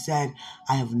done and said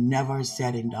I have never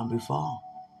said and done before.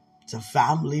 To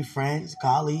family, friends,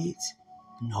 colleagues,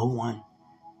 no one.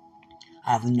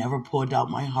 I have never poured out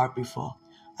my heart before.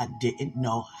 I didn't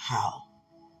know how.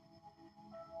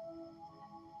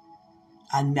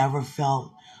 I never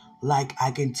felt like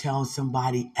I can tell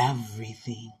somebody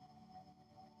everything.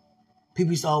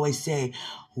 People used to always say,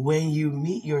 when you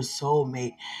meet your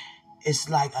soulmate, it's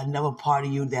like another part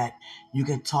of you that you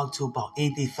can talk to about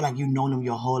anything. Feel like you've known them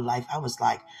your whole life. I was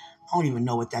like, I don't even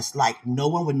know what that's like. No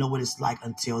one would know what it's like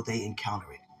until they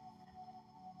encounter it.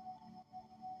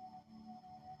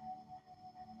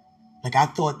 Like I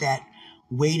thought that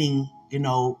waiting,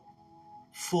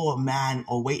 for a man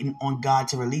or waiting on God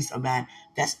to release a man,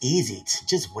 that's easy.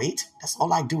 Just wait. That's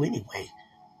all I do anyway.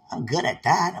 I'm good at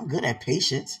that. I'm good at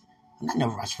patience. I'm not in a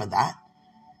rush for that.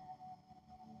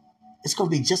 It's gonna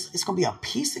be a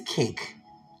piece of cake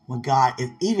when God,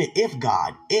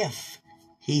 if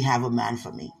he have a man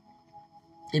for me,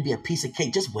 it'd be a piece of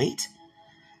cake. Just wait.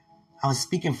 I was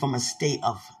speaking from a state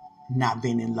of not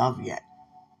being in love yet.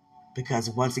 Because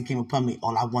once it came upon me,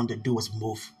 all I wanted to do was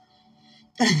move.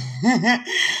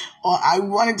 All I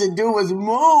wanted to do was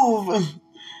move.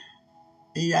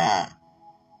 Yeah.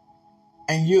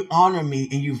 And you honor me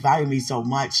and you value me so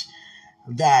much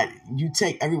that you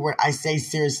take every word I say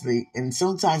seriously. And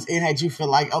sometimes it had you feel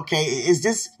like, okay, is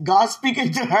this God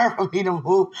speaking to her for me to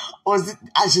move? Or is it,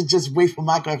 I should just wait for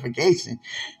my clarification?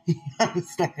 You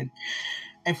understand?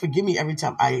 And forgive me every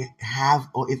time I have,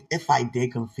 or if I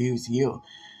did confuse you,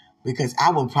 because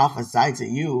I will prophesy to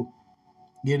you,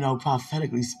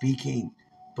 prophetically speaking,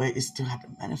 but it still have to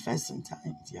manifest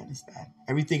sometimes. You understand?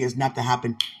 Everything is not to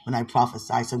happen when I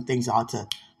prophesy. Some things are to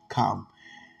come.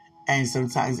 And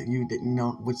sometimes you didn't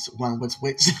know which one was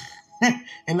which.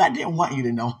 And I didn't want you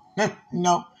to know.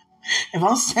 No. If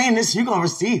I'm saying this, you're going to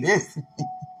receive this.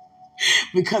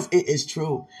 Because it is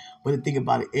true. But the thing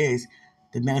about it is,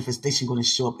 the manifestation going to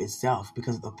show up itself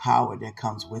because of the power that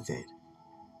comes with it.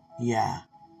 Yeah.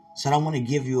 So I don't want to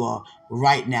give you a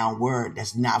right now word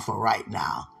that's not for right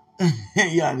now.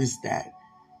 You understand?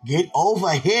 Get over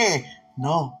here.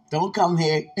 No, don't come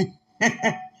here.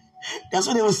 That's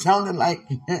what it was sounding like.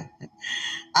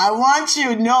 I want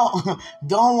you. No,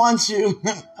 don't want you.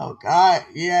 Oh, God.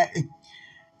 Yeah.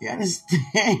 You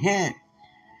understand?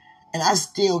 And I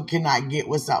still cannot get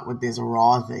what's up with this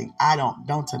raw thing.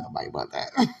 Don't tell nobody about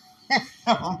that.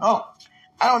 I don't know.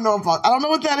 I don't know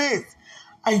what that is.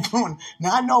 I don't.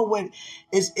 Now I know what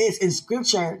it's in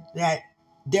scripture that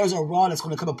there's a raw that's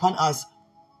going to come upon us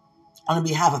on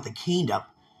behalf of the kingdom.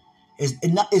 I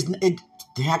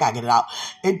gotta get it out.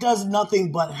 It does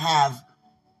nothing but have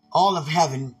all of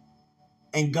heaven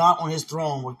and God on his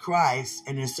throne with Christ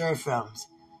and his seraphims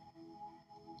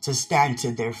to stand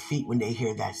to their feet when they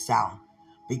hear that sound.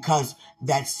 Because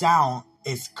that sound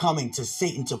is coming to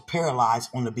Satan to paralyze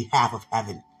on the behalf of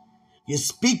heaven. You're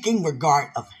speaking regard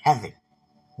of heaven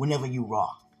whenever you raw.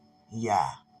 Yeah.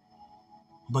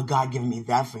 But God giving me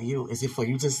that for you. Is it for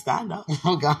you to stand up?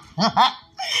 Oh, God.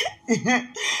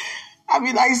 I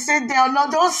mean, like, sit down. No,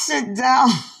 don't sit down.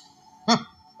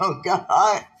 Oh,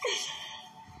 God.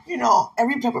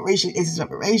 Every preparation is a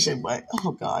preparation, but,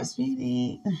 oh, God,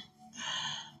 sweetie.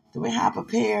 Do we have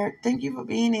prepared? Thank you for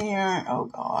being here. Oh,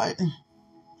 God.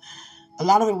 A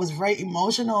lot of it was very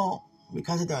emotional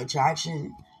because of the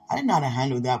attraction. I didn't know how to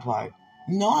handle that part.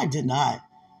 No, I did not.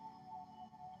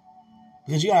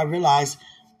 Because you got to realize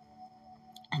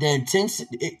the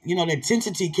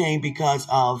intensity came because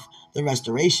of the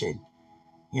restoration,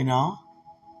 The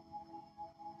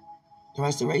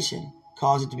restoration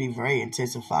caused it to be very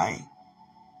intensifying.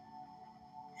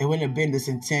 It wouldn't have been this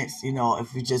intense,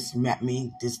 if you just met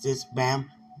me, this, bam,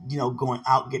 going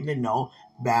out, getting to know,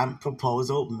 bam,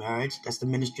 proposal, marriage, that's the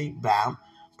ministry, bam.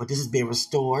 But this is being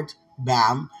restored,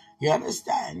 bam. You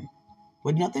understand?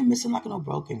 With nothing missing, like no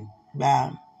broken,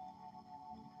 bam.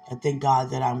 I thank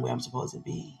God that I'm where I'm supposed to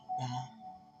be, bam.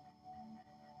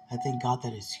 I thank God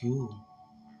that it's you.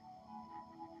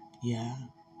 Yeah.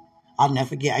 I'll never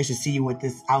forget, I used to see you with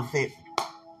this outfit.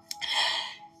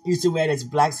 You used to wear this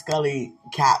black Scully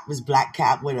cap, this black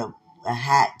cap with a a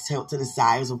hat tilt to the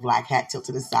side. It was a black hat tilt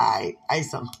to the side. I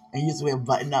used to wear a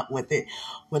button up with it,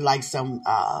 with like some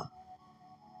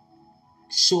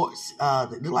shorts,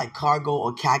 they're like cargo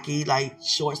or khaki like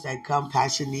shorts that come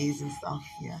past your knees and stuff.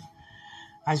 Yeah,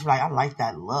 I was like, I like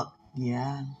that look.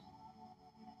 Yeah,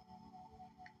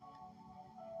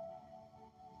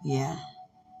 yeah.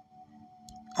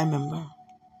 I remember.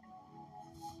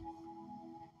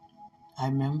 I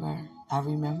remember. I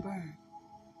remember.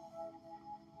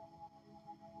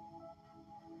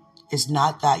 It's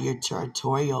not that you're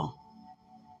territorial.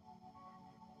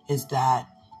 It's that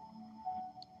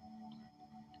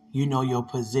you know your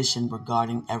position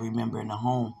regarding every member in the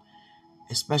home,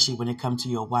 especially when it comes to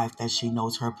your wife, that she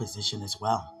knows her position as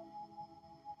well.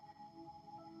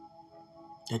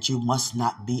 That you must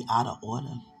not be out of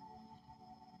order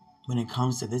when it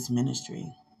comes to this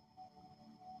ministry.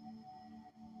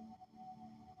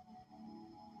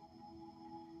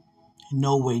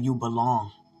 Know where you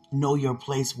belong. Know your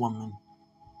place, woman.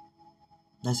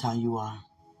 That's how you are.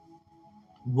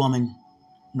 Woman,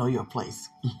 know your place.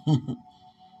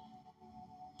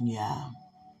 Yeah.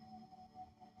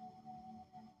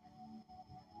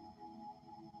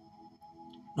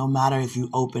 No matter if you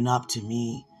open up to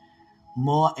me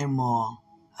more and more,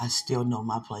 I still know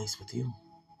my place with you.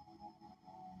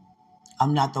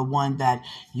 I'm not the one that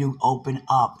you open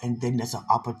up and then there's an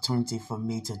opportunity for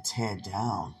me to tear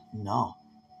down. No.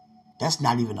 That's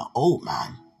not even an old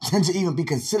man. To even be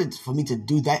considered for me to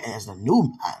do that as a new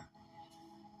man.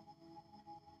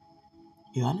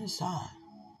 You understand?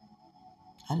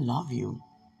 I love you.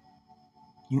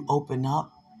 You open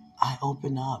up, I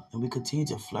open up, and we continue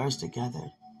to flourish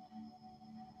together.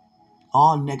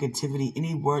 All negativity,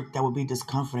 any word that would be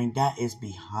discomforting, that is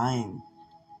behind.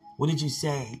 What did you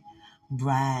say?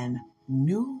 Brand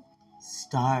new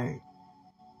start.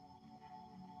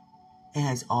 It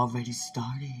has already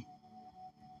started.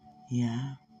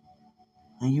 Yeah.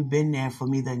 And you've been there for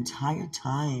me the entire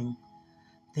time.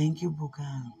 Thank you,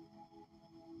 Buka.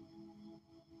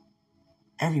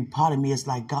 Every part of me is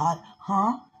like, God,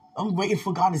 huh? I'm waiting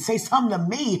for God to say something to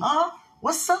me, huh?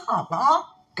 What's up, huh?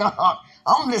 God,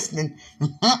 I'm listening.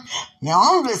 Now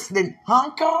I'm listening,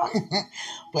 huh, God?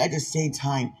 But at the same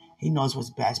time, he knows what's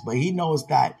best. But he knows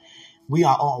that we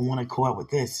are all on one accord with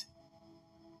this.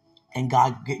 And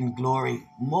God getting glory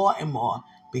more and more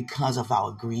because of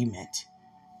our agreement.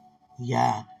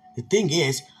 Yeah. The thing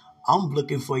is, I'm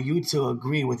looking for you to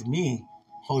agree with me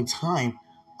whole time.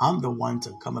 I'm the one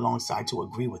to come alongside to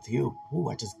agree with you. Ooh,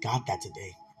 I just got that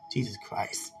today. Jesus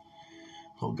Christ.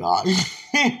 Oh, God.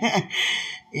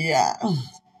 Yeah.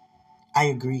 I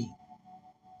agree.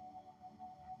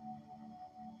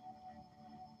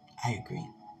 I agree.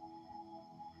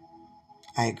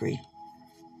 I agree.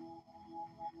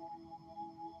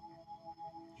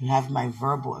 You have my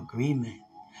verbal agreement.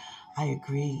 I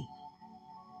agree.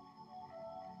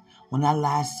 When I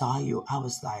last saw you, I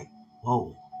was like,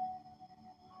 whoa.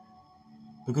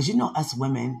 Because you know us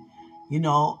women, you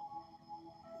know,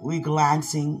 we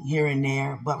glancing here and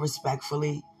there, but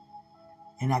respectfully.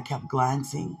 And I kept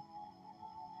glancing,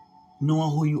 knowing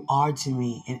who you are to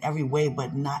me in every way,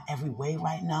 but not every way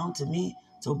right now to me.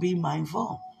 So be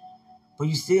mindful. But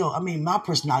you still, I mean, my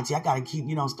personality, I got to keep,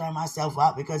 stirring myself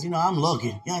up because, I'm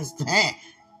looking. You understand?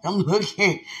 I'm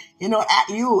looking, at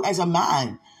you as a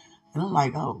man. And I'm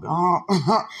like, oh, God.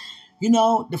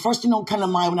 The first thing that come to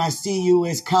mind when I see you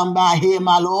is come by here,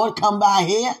 my Lord, come by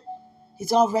here.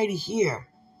 He's already here.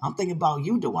 I'm thinking about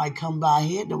you, Dwight, come by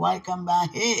here, Dwight, come by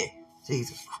here.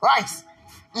 Jesus Christ.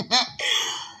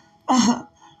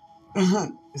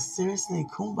 Seriously,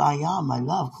 kumbaya, my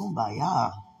love,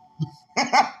 kumbaya.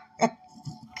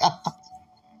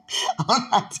 I'm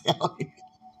not telling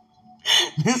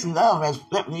you. This love has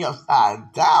flipped me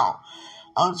upside down.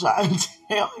 I'm trying to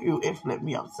tell you, it flipped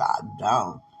me upside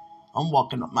down. I'm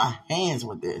walking on my hands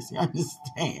with this. You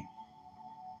understand?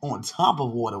 On top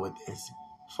of water with this.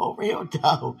 For real,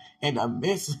 though. In the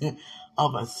midst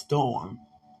of a storm.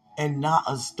 And not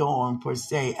a storm per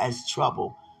se as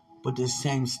trouble, but the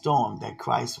same storm that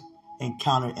Christ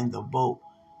encountered in the boat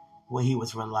where he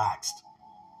was relaxed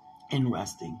and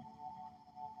resting.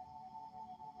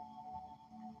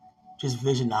 Just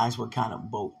visualize what kind of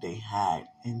boat they had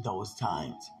in those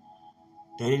times.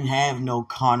 They didn't have no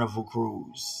Carnival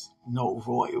cruise, no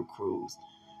Royal cruise,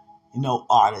 no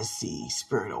Odyssey,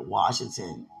 Spirit of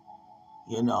Washington,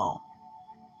 no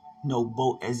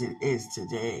boat as it is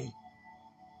today.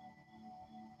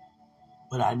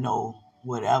 But I know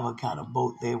whatever kind of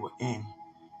boat they were in,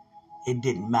 it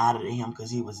didn't matter to him because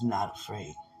he was not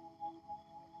afraid.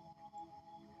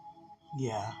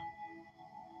 Yeah.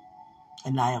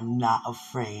 And I am not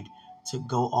afraid to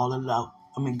go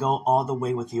go all the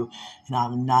way with you. And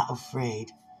I'm not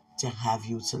afraid to have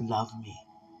you to love me.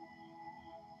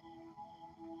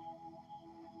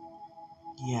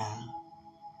 Yeah.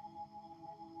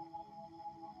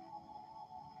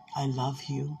 I love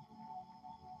you.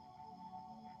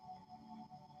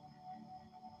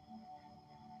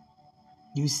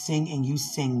 You sing and you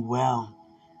sing well.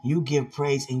 You give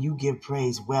praise and you give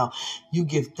praise well. You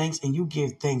give thanks and you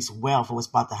give thanks well for what's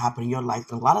about to happen in your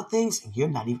life. And a lot of things, you're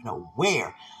not even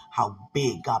aware how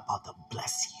big God about to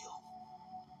bless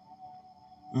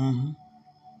you.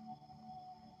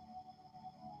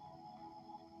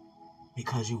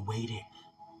 Because you waited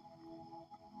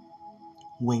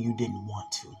when you didn't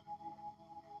want to.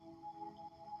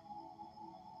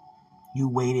 You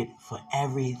waited for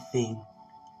everything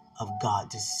of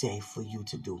God to say for you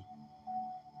to do.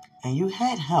 And you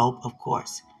had help, of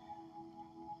course.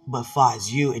 But far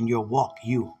as you and your walk,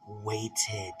 you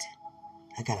waited.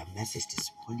 I got a message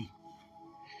this morning.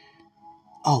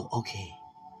 Oh, okay.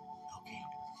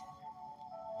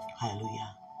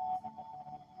 Hallelujah.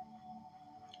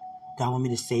 God want me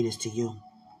to say this to you.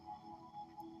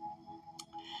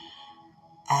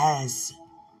 As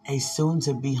a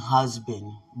soon-to-be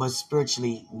husband, but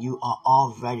spiritually, you are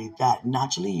already that.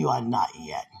 Naturally, you are not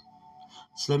yet.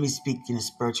 So let me speak in the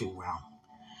spiritual realm.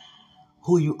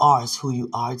 Who you are is who you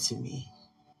are to me.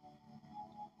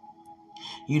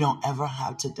 You don't ever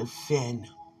have to defend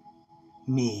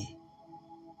me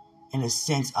in a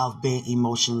sense of being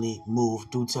emotionally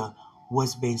moved due to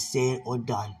what's been said or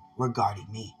done regarding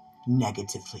me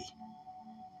negatively.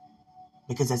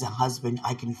 Because as a husband,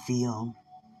 I can feel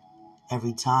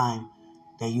every time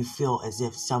that you feel as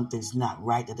if something's not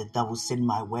right, that the devil's sitting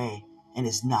my way and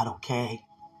it's not okay.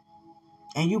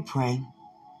 And you pray.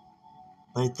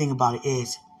 But the thing about it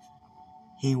is,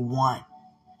 he wants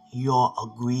your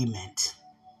agreement.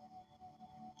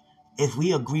 If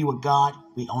we agree with God,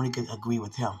 we only can agree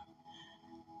with him.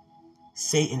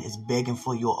 Satan is begging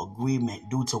for your agreement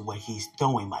due to what he's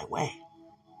throwing my way.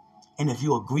 And if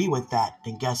you agree with that,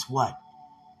 then guess what?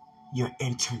 You're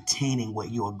entertaining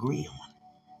what you agree on.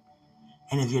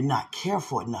 And if you're not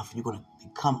careful enough, you're going to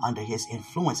come under his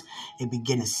influence and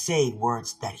begin to say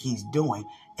words that he's doing.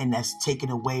 And that's taken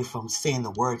away from saying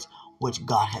the words which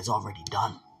God has already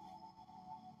done.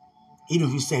 Even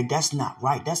if you say, that's not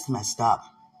right, that's messed up.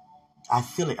 I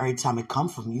feel it every time it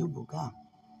comes from you, but God.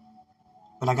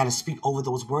 But I got to speak over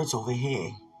those words over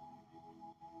here.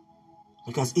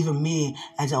 Because even me,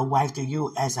 as a wife to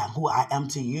you, as a who I am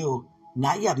to you,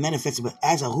 not yet manifested, but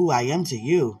as a who I am to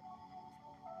you,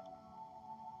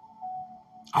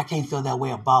 I can't feel that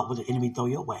way about what the enemy throw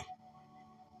your way.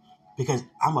 Because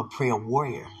I'm a prayer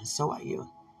warrior, and so are you.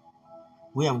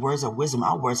 We have words of wisdom.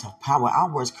 Our words have power.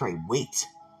 Our words carry weight.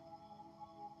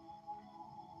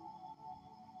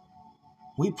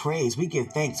 We praise. We give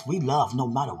thanks. We love no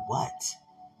matter what.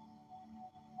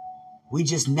 We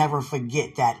just never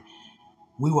forget that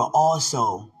we were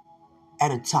also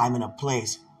at a time and a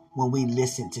place when we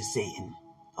listened to Satan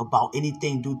about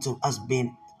anything due to us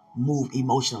being moved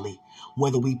emotionally.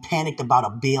 Whether we panicked about a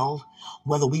bill,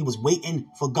 whether we was waiting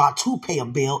for God to pay a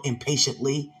bill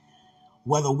impatiently,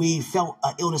 whether we felt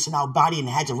an illness in our body and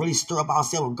had to really stir up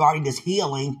ourselves regarding this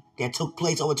healing that took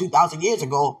place over 2,000 years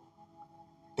ago,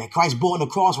 that Christ bore on the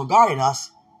cross regarding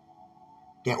us,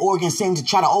 that organs seemed to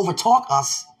try to overtalk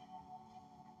us,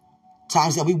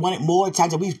 times that we wanted more,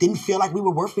 times that we didn't feel like we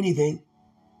were worth anything,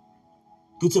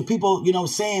 due to people,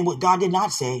 saying what God did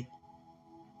not say.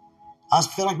 Us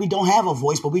feel like we don't have a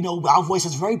voice, but we know our voice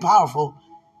is very powerful.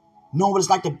 Knowing what it's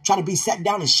like to try to be set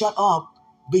down and shut up,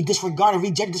 be disregarded,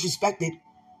 rejected, disrespected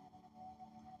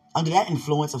under that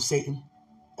influence of Satan.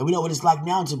 And we know what it's like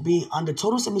now to be under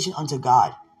total submission unto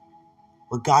God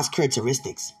with God's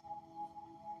characteristics.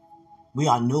 We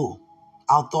are new.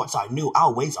 Our thoughts are new.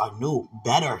 Our ways are new,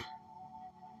 better.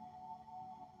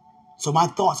 So my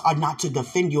thoughts are not to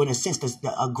defend you in a sense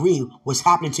to agree what's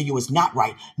happening to you is not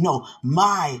right. No,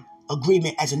 my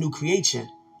agreement as a new creation.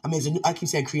 I keep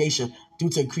saying creation due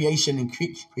to creation and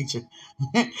creature.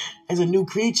 As a new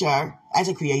creature, as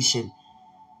a creation,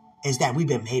 is that we've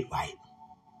been made right.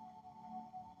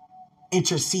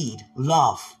 Intercede,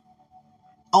 love,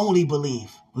 only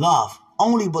believe, love,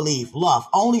 only believe, love,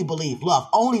 only believe, love,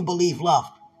 only believe,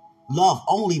 love. Love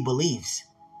only believes.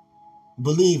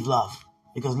 Believe love,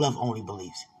 because love only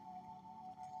believes.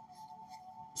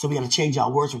 So we got to change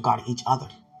our words regarding each other.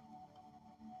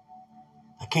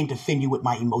 I can't defend you with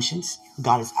my emotions.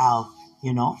 God is our,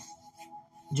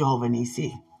 Jehovah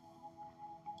Nissi.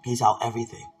 He's our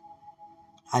everything.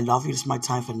 I love you. This is my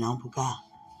time for now, but God,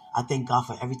 I thank God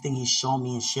for everything he's shown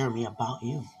me and shared me about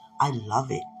you. I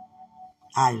love it.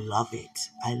 I love it.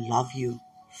 I love you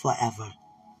forever.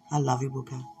 I love you,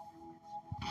 Buka.